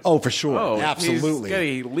some point. Oh, for sure, Oh, absolutely.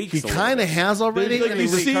 he leaks He a little kind of bit. has already, and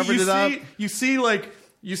he covered it up.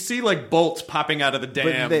 You see bolts popping out of the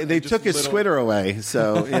dam. But they Just took his little- Twitter away,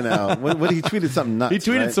 so what he tweeted something nuts.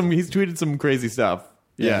 He tweeted right? He's tweeted some crazy stuff.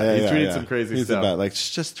 He tweeted some crazy He's stuff. about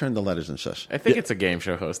just turn the letters and shush. I think it's a game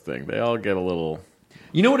show host thing. They all get a little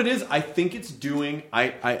You know what it is? I think it's doing.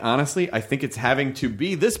 I honestly, I think it's having to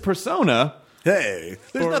be this persona. Hey,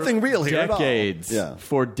 there's nothing real here Decades. at all. Yeah.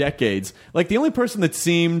 For decades. Like, the only person that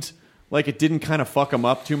seemed like it didn't kind of fuck him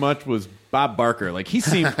up too much was Bob Barker. Like, he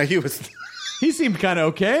seemed he seemed kind of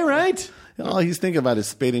okay, right? All he's thinking about is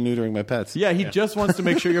spade and neutering my pets. Yeah, he just wants to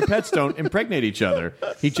make sure your pets don't impregnate each other.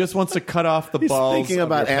 He just wants to cut off the He's balls. thinking of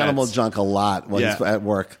about your animal pets. junk a lot when he's at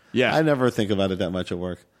work. Yeah. I never think about it that much at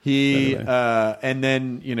work. He Anyway. and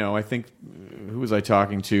then, you know, I think, who was I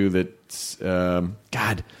talking to that?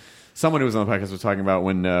 God, someone who was on the podcast was talking about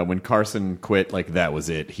when Carson quit. Like, that was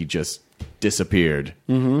it. He just disappeared.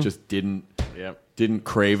 Just didn't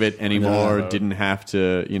crave it anymore. No. Didn't have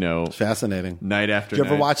to, you know. Fascinating. Night after Did you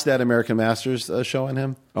night. ever watch that American Masters show on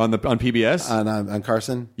him? on PBS? On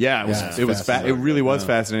Carson? Yeah, it was it really was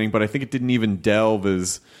fascinating, but I think it didn't even delve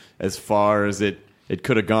as far as it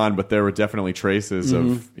could have gone. But there were definitely traces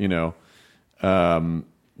of, you know,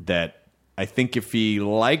 that I think if he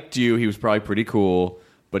liked you, he was probably pretty cool.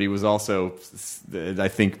 But he was also, I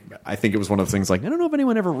think it was one of those things like, I don't know if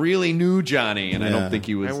anyone ever really knew Johnny, and I don't think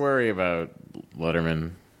he was. I worry about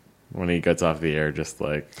Letterman when he gets off the air, just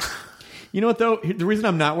like. You know what, though? The reason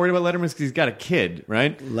I'm not worried about Letterman is because he's got a kid,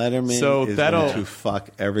 right? Letterman is going to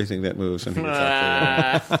fuck everything that moves when he gets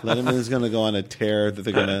off the air. Letterman is going to go on a tear that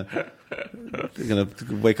they're going to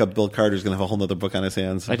wake up. Bill Carter's going to have a whole other book on his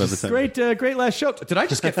hands. Great last show. Did I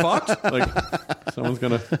just get fucked? Like, someone's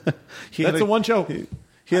going to... That's the one show.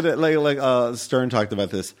 He had like Stern talked about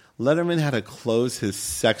this. Letterman had to close his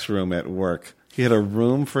sex room at work. He had a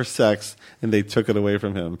room for sex, and they took it away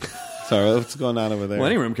from him. Sorry, what's going on over there? Well,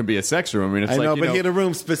 any room can be a sex room. I mean, it's I know, like, but he had a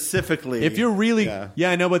room specifically. If you're really,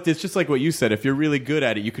 I know, but it's just like what you said. If you're really good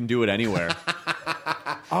at it, you can do it anywhere.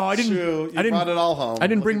 Oh, I didn't. True. You brought it all home. I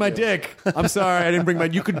didn't bring my dick. I'm sorry, I didn't bring my.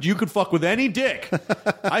 You could fuck with any dick.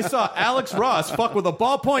 I saw Alex Ross fuck with a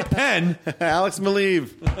ballpoint pen. Alex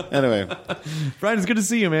Maleev. Anyway, Brian, it's good to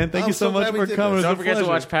see you, man. Thank you so much for coming. Don't forget to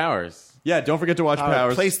watch Powers. Yeah, don't forget to watch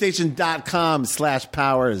Powers.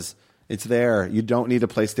 PlayStation.com/Powers. It's there. You don't need a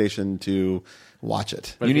PlayStation to watch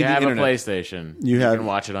it. But if you have a PlayStation, you can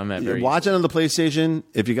watch it on that very Watch it on the PlayStation.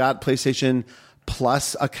 If you got PlayStation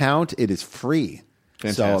Plus account, it is free.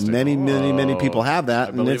 Fantastic. So many people have that.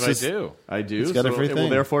 I believe and do. I do. It's got a free It thing. will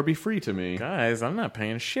therefore be free to me. Guys, I'm not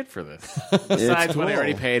paying shit for this. Besides what I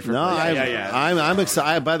already paid for. No, I'm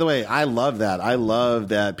excited. By the way, I love that. I love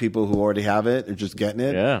that people who already have it are just getting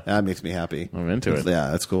it. Yeah. That makes me happy. I'm into it. Yeah,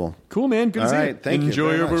 that's cool. Cool, man. Good to All see right, you. thank you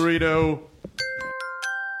Enjoy very your much. burrito.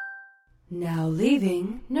 Now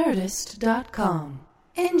leaving Nerdist.com.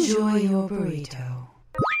 Enjoy your burrito.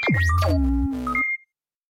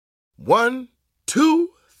 1, 2,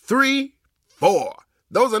 3, 4.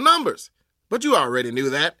 Those are numbers. But you already knew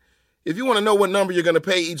that. If you want to know what number you're going to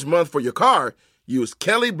pay each month for your car, use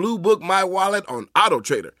Kelley Blue Book My Wallet on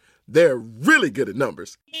AutoTrader. They're really good at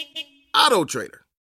numbers. AutoTrader.